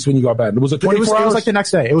hit piece when you got banned? Was it 24 hours? It was like the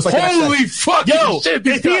next day. It was like holy fucking shit!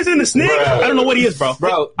 If he is in the snake, I don't know what he is, bro.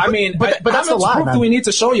 Bro, I mean, but that's how a much lie, proof man. do we need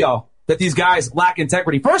to show y'all that these guys lack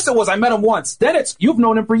integrity? First it was, I met him once. Then it's, you've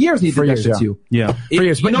known him for years and he did that shit to you. Yeah. For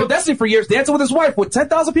years. You know Destiny for years, dancing with his wife with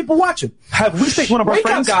 10,000 people watching. Have we faked one of our Wake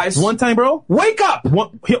friends? up, guys. One time, bro? Wake up!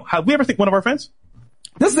 Have we ever faked one of our friends?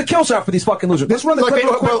 This is a kill shot for these fucking losers. Let's run the clip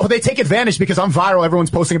real quick. They take advantage because I'm viral.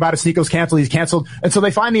 Everyone's posting about it. Sneako's canceled. He's canceled. And so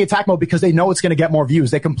they find the attack mode because they know it's going to get more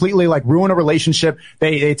views. They completely ruin a relationship.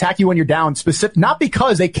 They attack you when you're down. Not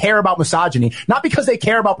because they care about misogyny. Not because they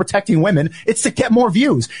care about protecting women. It's to get more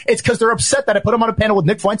views. It's because they're upset that I put him on a panel with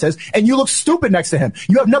Nick Fuentes and you look stupid next to him.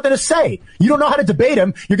 You have nothing to say. You don't know how to debate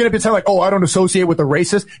him. You're going to pretend like, I don't associate with the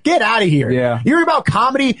racist. Get out of here. Yeah. You're about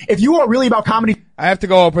comedy. If you are really about comedy, I have to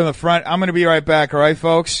go up in the front. I'm going to be right back. All right,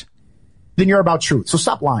 folks? then you're about truth. So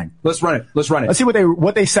stop lying. Let's run it. Let's see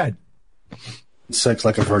what they said. Sex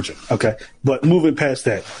like a virgin. Okay. But moving past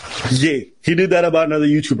that. Yeah. He did that about another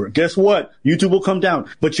YouTuber. Guess what? YouTube will come down.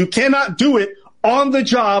 But you cannot do it on the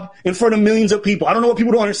job in front of millions of people. I don't know what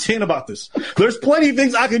people don't understand about this. There's plenty of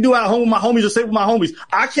things I can do at home with my homies or say with my homies.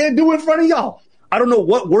 I can't do it in front of y'all. I don't know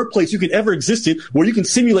what workplace you can ever exist in where you can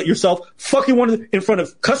simulate yourself fucking in front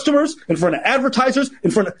of customers, in front of advertisers,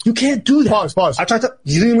 you can't do that. Pause. I tried to,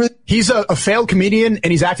 you didn't really. He's a failed comedian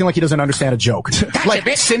and he's acting like he doesn't understand a joke.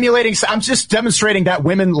 Simulating, I'm just demonstrating that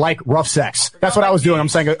women like rough sex. That's what I was doing. I'm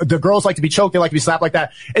saying the girls like to be choked, they like to be slapped like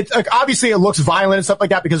that. It's obviously it looks violent and stuff like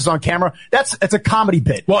that because it's on camera. It's a comedy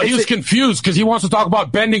bit. Well, he was confused because he wants to talk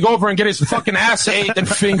about bending over and get his fucking ass ate and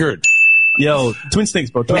fingered. Yo, twin snakes,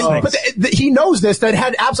 bro. Twin snakes. But he knows this. That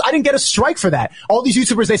I didn't get a strike for that. All these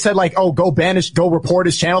YouTubers, they said go report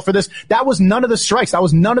his channel for this. That was none of the strikes. That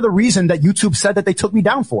was none of the reason that YouTube said that they took me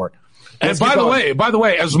down for it. And by the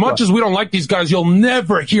way, as much as we don't like these guys, you'll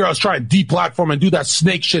never hear us try to deplatform and do that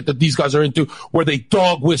snake shit that these guys are into, where they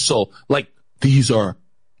dog whistle like these are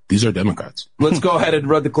Democrats. Let's go ahead and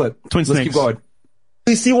run the clip. Twin snakes. Let's keep going.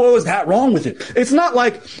 You see what was that wrong with it? It's not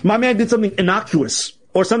like my man did something innocuous.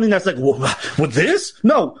 Or something that's like, with this?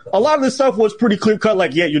 No. A lot of this stuff was pretty clear cut,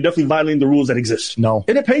 like, yeah, you're definitely violating the rules that exist. No.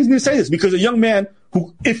 And it pains me to say this because a young man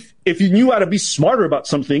who, if you knew how to be smarter about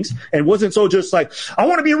some things and wasn't so just like, I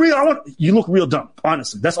want to be real, you look real dumb.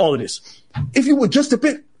 Honestly, that's all it is. If you were just a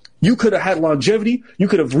bit, you could have had longevity. You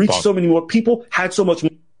could have reached so many more people, had so much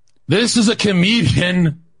more. This is a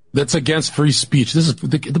comedian that's against free speech. This is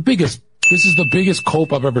the biggest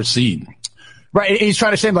cope I've ever seen. Right, and he's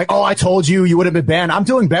trying to say I told you would have been banned. I'm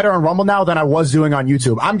doing better on Rumble now than I was doing on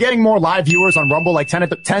YouTube. I'm getting more live viewers on Rumble, like 10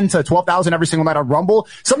 to 12,000 every single night on Rumble.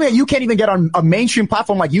 Something that you can't even get on a mainstream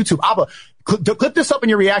platform like YouTube. Abba, clip this up in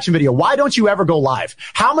your reaction video. Why don't you ever go live?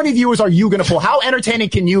 How many viewers are you going to pull? How entertaining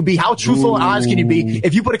can you be? How truthful and honest can you be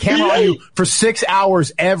if you put a camera on you for 6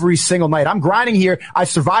 hours every single night? I'm grinding here. I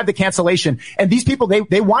survived the cancellation. And these people,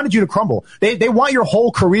 they wanted you to crumble. They want your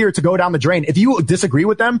whole career to go down the drain. If you disagree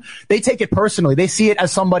with them, they take it personally. They see it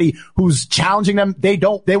as somebody who's challenging them. They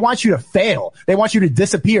want you to fail. They want you to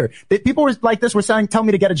disappear. People were like this were telling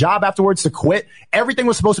me to get a job afterwards, to quit. Everything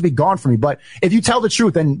was supposed to be gone for me. But if you tell the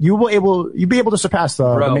truth, then you'll be able to surpass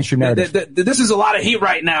the mainstream narrative. This is a lot of heat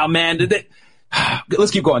right now, man.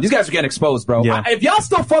 Let's keep going. These guys are getting exposed, bro. Yeah. If y'all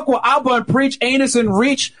still fuck with Alba and Preach, Anus and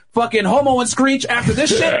Reach, fucking Homo and Screech after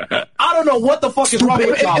this shit, I don't know what the fuck is wrong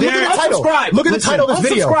with y'all. Look at the title. Look at the title of this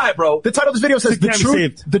video. Unsubscribe, bro. The title of this video says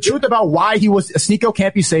the truth about why he was Sneako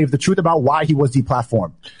can't be saved. The truth about why he was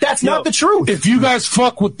deplatformed. That's not the truth. If you guys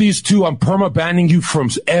fuck with these two, I'm perma-banning you from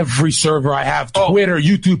every server I have. Twitter,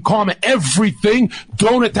 YouTube, comment, everything.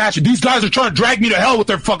 Don't attach it. These guys are trying to drag me to hell with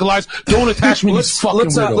their fucking lies. Don't attach me to these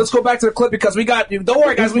fucking weirdos. Let's go back to the clip because don't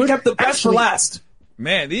worry guys, we kept the best for last.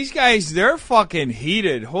 Man, these guys, they're fucking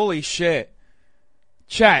heated. Holy shit.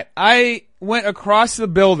 Chat, I went across the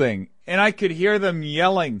building and I could hear them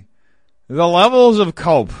yelling. The levels of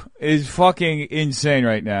cope is fucking insane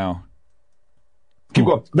right now. Keep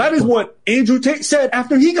going. That is what Andrew Tate said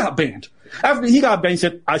after he got banned. After he got banned, he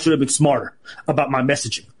said, I should have been smarter about my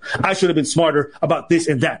messaging. I should have been smarter about this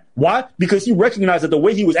and that. Why? Because he recognized that the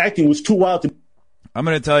way he was acting was too wild to. I'm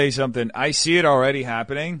going to tell you something. I see it already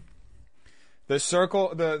happening.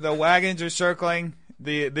 The wagons are circling.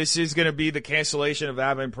 This is going to be the cancellation of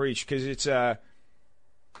Abba and Preach because it's H3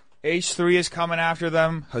 is coming after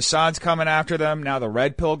them. Hassan's coming after them. Now the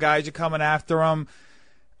Red Pill guys are coming after them.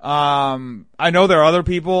 I know there are other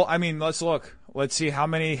people. I mean, let's look. Let's see how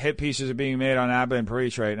many hit pieces are being made on Abba and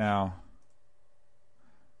Preach right now.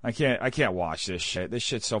 I can't watch this shit. This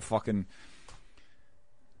shit's so fucking...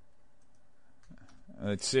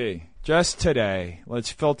 Let's see. Just today.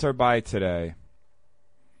 Let's filter by today.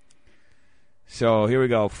 So here we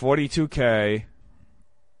go. 42K.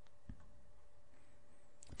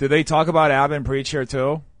 Did they talk about Abba and Preach here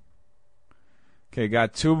too? Okay,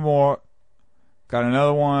 got two more. Got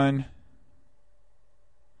another one.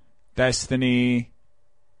 Destiny.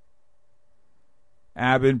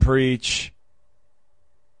 Abba and Preach.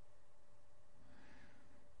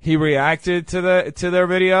 He reacted to their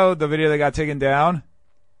video, the video that got taken down.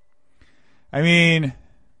 I mean,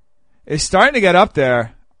 it's starting to get up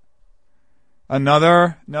there.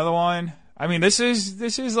 Another one. I mean, this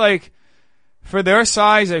is like, for their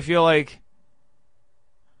size, I feel like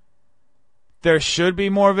there should be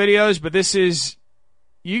more videos, but this is,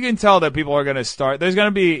 you can tell that people are going to start. There's going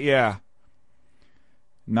to be,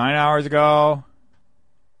 9 hours ago.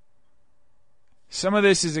 Some of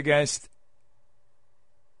this is against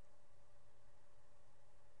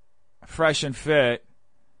Fresh and Fit.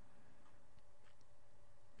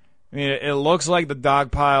 I mean, it looks like the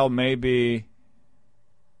dog pile may be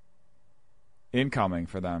incoming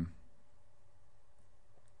for them.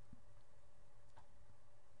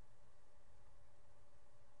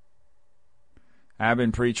 Abba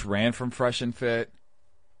and Preach ran from Fresh and Fit.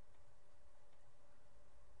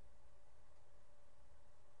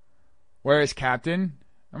 Where is Captain?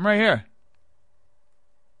 I'm right here.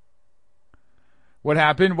 What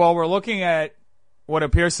happened? Well, we're looking at what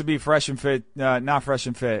appears to be Fresh and Fit, not Fresh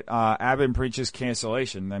and Fit, Abba and Preach's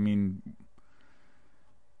cancellation. I mean,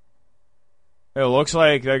 it looks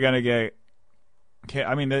like they're going to get...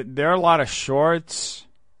 I mean, there are a lot of shorts.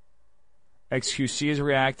 XQC is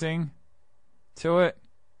reacting to it.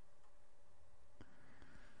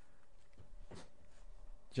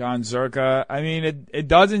 John Zerka. I mean, it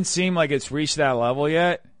doesn't seem like it's reached that level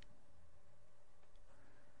yet.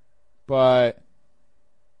 But...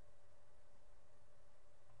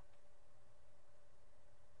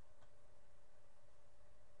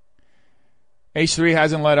 H3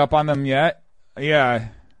 hasn't let up on them yet. Yeah.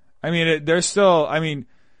 I mean, there's still... I mean,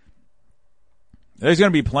 there's going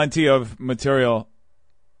to be plenty of material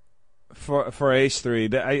for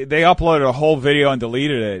H3. They uploaded a whole video and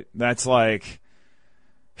deleted it. That's like...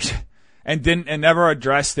 and never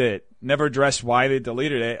addressed it. Never addressed why they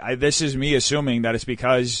deleted it. This is me assuming that it's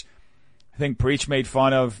because I think Preach made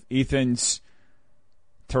fun of Ethan's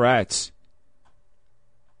Tourette's.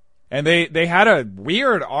 And they had a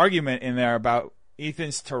weird argument in there about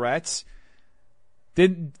Ethan's Tourette's.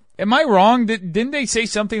 Am I wrong? Didn't they say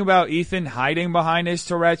something about Ethan hiding behind his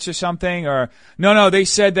Tourette's or something? Or no, they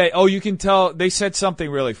said that, you can tell. They said something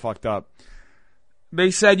really fucked up. They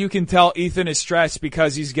said you can tell Ethan is stressed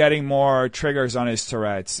because he's getting more triggers on his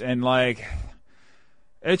Tourette's. And like,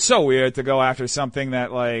 it's so weird to go after something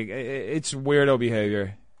that like, it's weirdo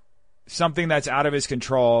behavior. Something that's out of his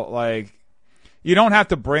control, like, you don't have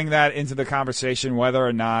to bring that into the conversation whether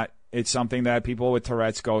or not it's something that people with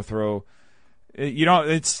Tourette's go through.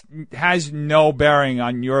 It has no bearing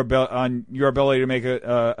on your ability to make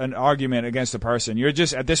an argument against a person. You're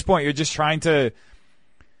just, at this point, you're just trying to,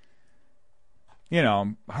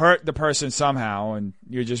 hurt the person somehow, and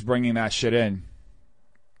you're just bringing that shit in.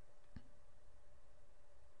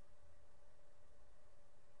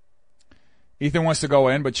 Ethan wants to go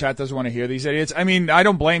in, but chat doesn't want to hear these idiots. I mean, I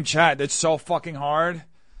don't blame chat. It's so fucking hard.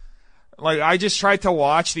 Like, I just tried to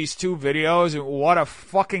watch these two videos, and what a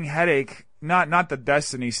fucking headache. Not the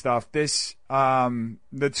Destiny stuff. This,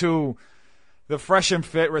 the Fresh and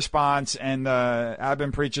Fit response and the Abba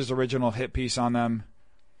and Preach's original hit piece on them.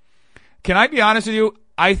 Can I be honest with you?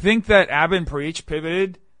 I think that Abba and Preach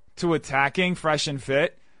pivoted to attacking Fresh and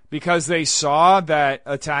Fit because they saw that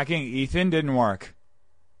attacking Ethan didn't work.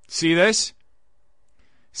 See this?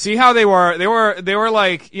 See how they were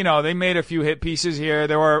like, they made a few hit pieces here.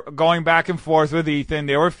 They were going back and forth with Ethan.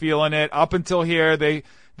 They were feeling it up until here. They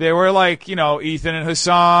were like, Ethan and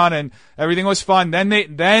Hassan, and everything was fun.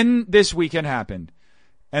 Then this weekend happened,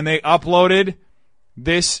 and they uploaded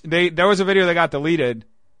this. There was a video that got deleted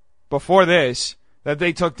before this that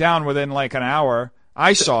they took down within like an hour.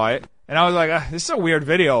 I saw it, and I was like, this is a weird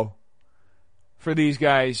video for these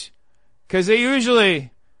guys, because they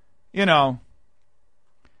usually, they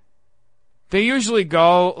usually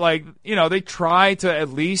go, like, they try to at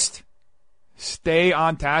least stay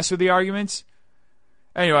on task with the arguments.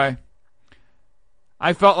 Anyway,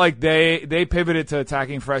 I felt like they pivoted to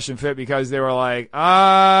attacking Fresh and Fit because they were like,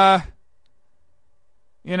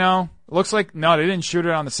 Looks like no, they didn't shoot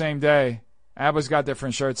it on the same day. ABBA's got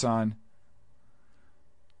different shirts on.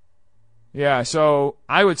 Yeah, so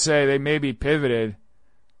I would say they maybe pivoted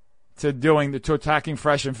to attacking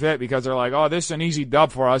Fresh and Fit because they're like, oh, this is an easy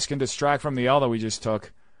dub for us, can distract from the L that we just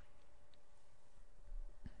took.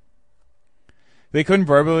 They couldn't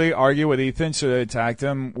verbally argue with Ethan, so they attacked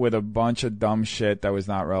him with a bunch of dumb shit that was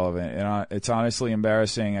not relevant. And it's honestly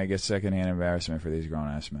embarrassing. I guess secondhand embarrassment for these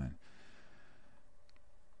grown-ass men.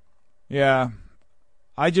 Yeah,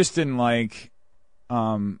 I just didn't like.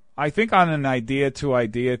 I think on an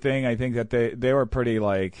idea-to-idea thing, I think that they were pretty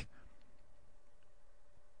like.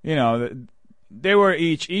 You know, they were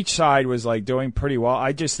each side was like doing pretty well.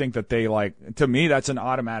 I just think that they like, to me, that's an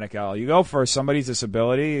automatic L. You go for somebody's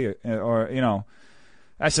disability, or you know.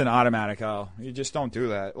 That's an automatic L. You just don't do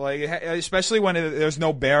that. Like, especially when there's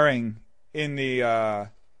no bearing in the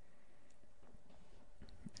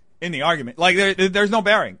argument. Like, there's no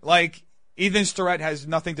bearing. Like, Ethan's Tourette has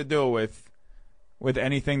nothing to do with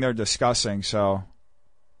anything they're discussing. So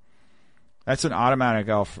that's an automatic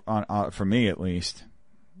L for me, at least.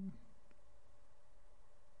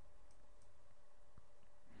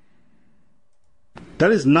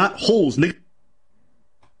 That is not holes, nigga.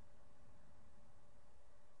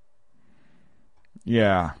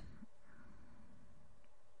 Yeah.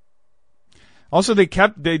 Also, they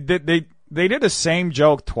did the same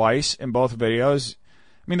joke twice in both videos.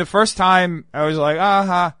 I mean, the first time I was like,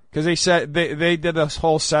 because they said they did this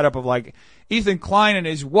whole setup of like Ethan Klein and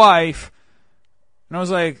his wife, and I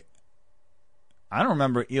was like, I don't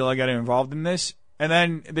remember Eli getting involved in this. And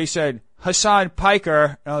then they said Hassan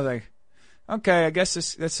Piker, and I was like, okay, I guess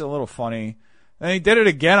that's a little funny. And they did it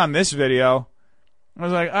again on this video. I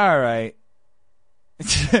was like, all right.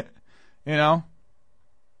 You know?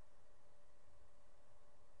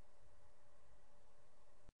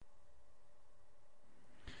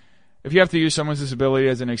 If you have to use someone's disability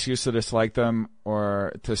as an excuse to dislike them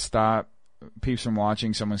or to stop peeps from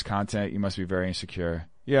watching someone's content, you must be very insecure.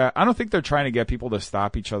 Yeah, I don't think they're trying to get people to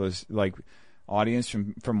stop each other's like audience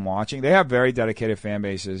from watching. They have very dedicated fan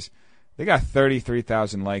bases. They got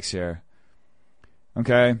 33,000 likes here.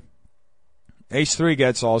 Okay? H3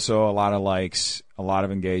 gets also a lot of likes, a lot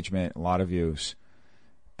of engagement, a lot of views.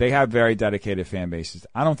 They have very dedicated fan bases.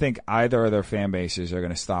 I don't think either of their fan bases are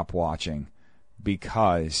going to stop watching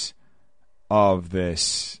because of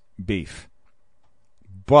this beef.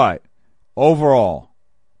 But overall,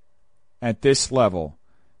 at this level,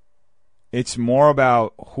 it's more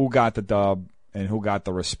about who got the dub and who got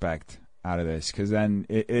the respect out of this, because then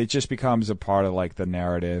it just becomes a part of like the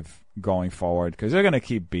narrative going forward, because they're going to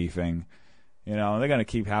keep beefing. You know, they're going to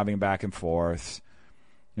keep having back and forth.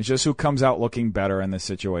 It's just who comes out looking better in this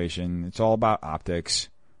situation. It's all about optics.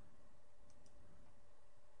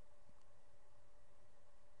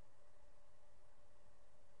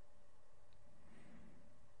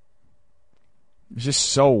 It's just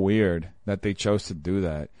so weird that they chose to do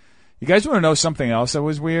that. You guys want to know something else that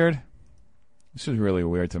was weird? This was really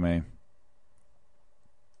weird to me.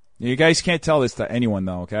 You guys can't tell this to anyone,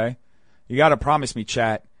 though, okay? You got to promise me,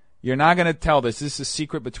 chat. You're not going to tell this. This is a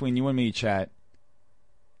secret between you and me, chat.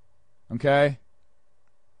 Okay?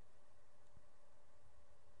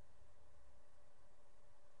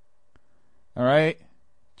 All right?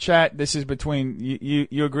 Chat, this is between...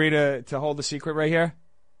 You agree to hold the secret right here?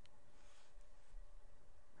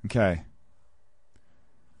 Okay.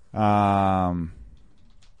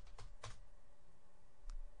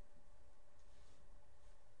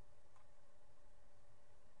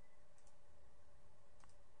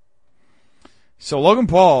 So Logan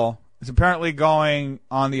Paul is apparently going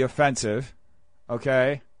on the offensive,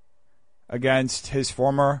 okay, against his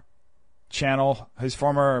former channel, his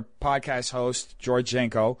former podcast host, George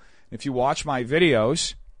Janko. If you watch my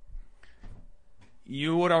videos,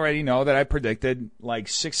 you would already know that I predicted like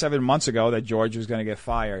 6-7 months ago that George was going to get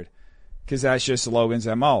fired, because that's just Logan's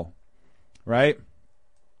MO, right?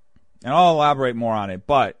 And I'll elaborate more on it.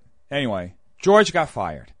 But anyway, George got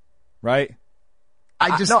fired, right? I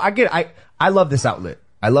love this outlet.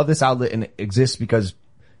 I love this outlet, and it exists because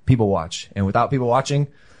people watch. And without people watching,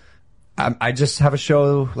 I just have a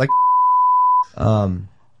show like.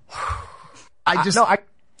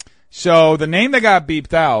 So the name that got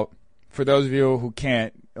beeped out, for those of you who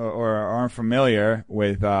can't or aren't familiar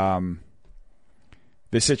with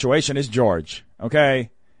this situation, is George. Okay.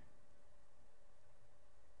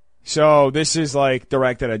 So this is like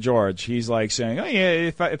directed at George. He's like saying, "Oh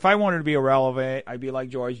yeah, if I wanted to be irrelevant, I'd be like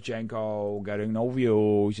George Janko, getting no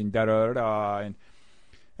views and da da da." And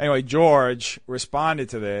anyway, George responded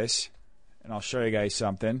to this, and I'll show you guys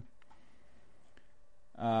something.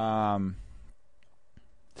 So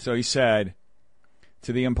So he said,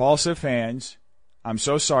 to the impulsive fans, I'm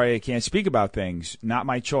so sorry I can't speak about things. Not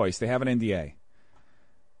my choice. They have an NDA.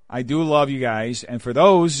 I do love you guys, and for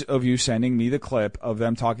those of you sending me the clip of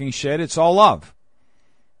them talking shit, it's all love.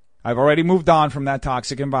 I've already moved on from that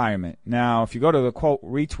toxic environment. Now, if you go to the quote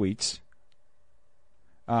retweets,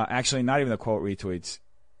 actually not even the quote retweets,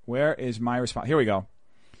 where is my response? Here we go.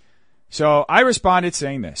 So I responded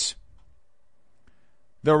saying this.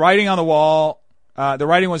 The writing on the wall, the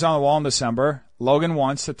writing was on the wall in December. Logan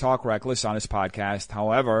wants to talk reckless on his podcast.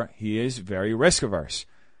 However, he is very risk averse.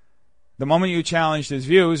 The moment you challenged his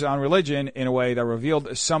views on religion in a way that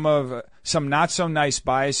revealed some not so nice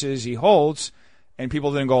biases he holds, and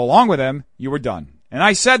people didn't go along with him, you were done. And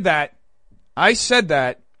I said that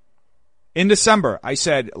in December. I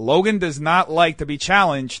said, Logan does not like to be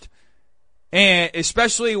challenged, and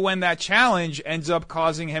especially when that challenge ends up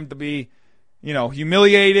causing him to be,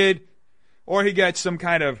 humiliated, or he gets some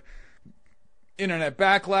kind of internet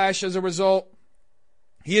backlash as a result.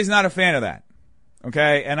 He is not a fan of that.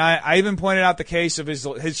 Okay? And I even pointed out the case of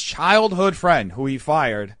his childhood friend who he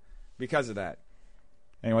fired because of that.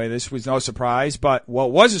 Anyway, this was no surprise, but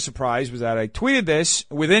what was a surprise was that I tweeted this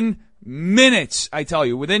within minutes, I tell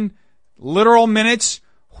you, within literal minutes.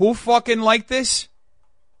 Who fucking liked this?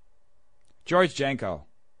 George Janko.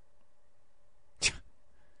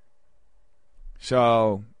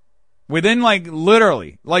 So, within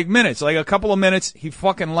literally minutes, a couple of minutes, he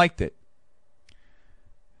fucking liked it.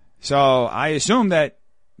 So, I assume that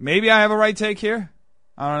maybe I have a right take here.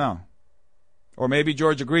 I don't know. Or maybe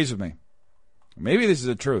George agrees with me. Maybe this is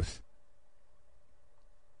the truth.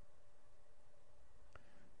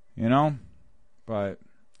 But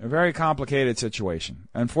a very complicated situation.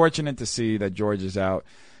 Unfortunate to see that George is out.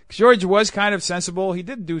 George was kind of sensible. He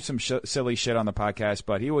did do some silly shit on the podcast,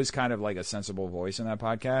 but he was kind of like a sensible voice in that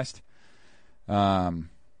podcast.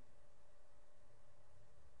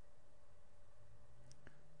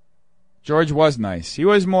 George was nice. He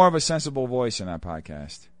was more of a sensible voice in that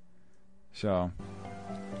podcast. So,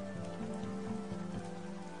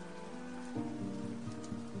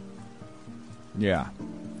 yeah.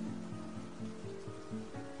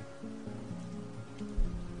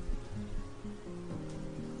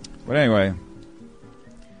 But anyway,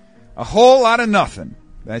 a whole lot of nothing.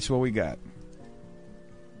 That's what we got.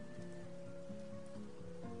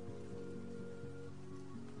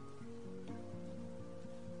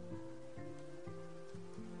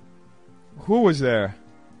 Who was there?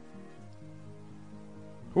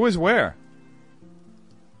 Who was where?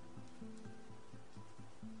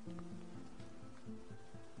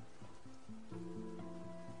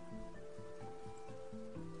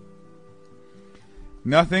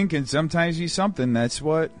 Nothing can sometimes be something. That's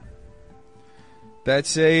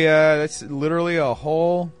literally a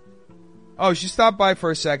whole... Oh, she stopped by for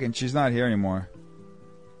a second. She's not here anymore.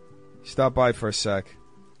 Stopped by for a sec.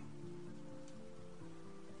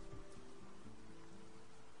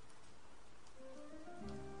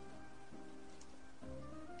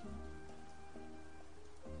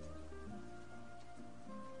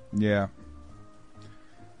 Yeah.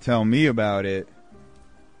 Tell me about it.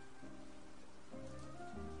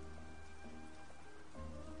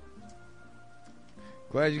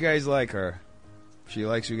 Glad you guys like her. She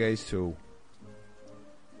likes you guys too.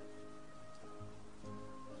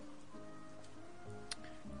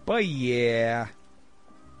 But yeah.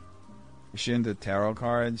 Is she into tarot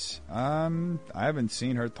cards? I haven't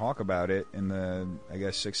seen her talk about it in the,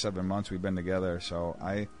 6-7 months we've been together, so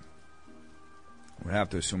I would have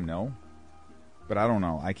to assume no. But I don't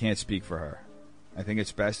know. I can't speak for her. I think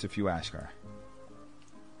it's best if you ask her.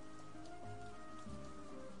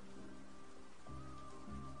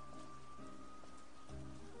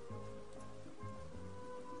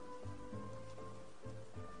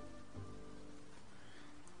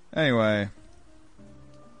 Anyway.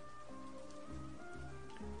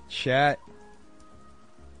 Chat.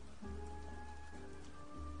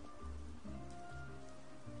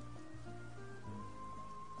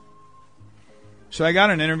 So I got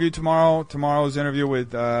an interview tomorrow. Tomorrow's interview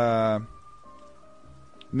with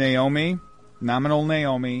Naomi. Nominal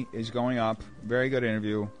Naomi is going up. Very good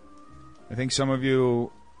interview. I think some of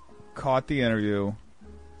you caught the interview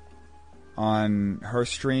on her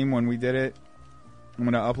stream when we did it. I'm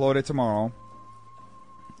going to upload it tomorrow.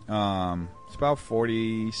 It's about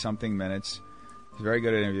 40-something minutes. It's a very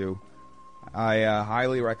good interview. I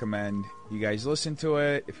highly recommend you guys listen to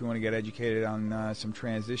it if you want to get educated on some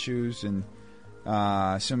trans issues and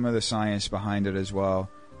some of the science behind it as well.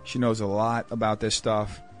 She knows a lot about this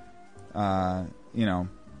stuff. Very,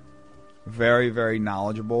 very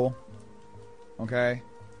knowledgeable. Okay?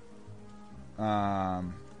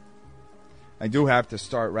 I do have to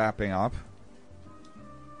start wrapping up.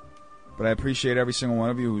 But I appreciate every single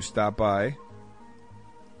one of you who stopped by.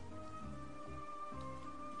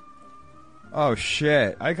 Oh,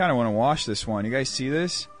 shit. I kind of want to watch this one. You guys see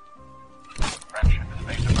this?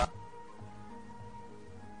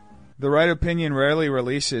 The Right Opinion rarely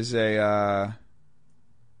releases a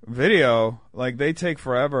video. Like, they take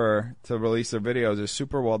forever to release their videos. It's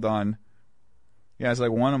super well done. Yeah, it's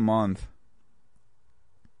like one a month.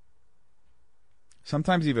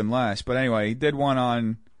 Sometimes even less. But anyway, he did one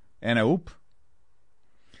on Anna Oop.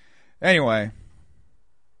 Anyway,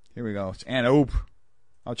 here we go. It's Anna Oop.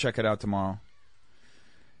 I'll check it out tomorrow.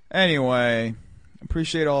 Anyway,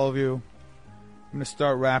 appreciate all of you. I'm going to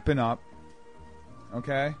start wrapping up.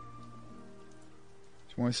 Okay?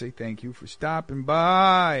 Just want to say thank you for stopping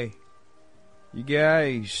by. You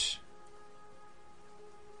guys.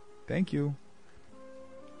 Thank you.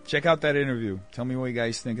 Check out that interview. Tell me what you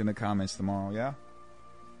guys think in the comments tomorrow, yeah?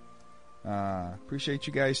 Appreciate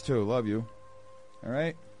you guys too. Love you.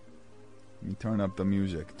 Alright? Let me turn up the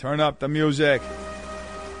music. Turn up the music!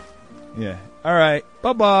 Yeah. Alright.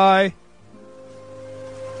 Bye-bye.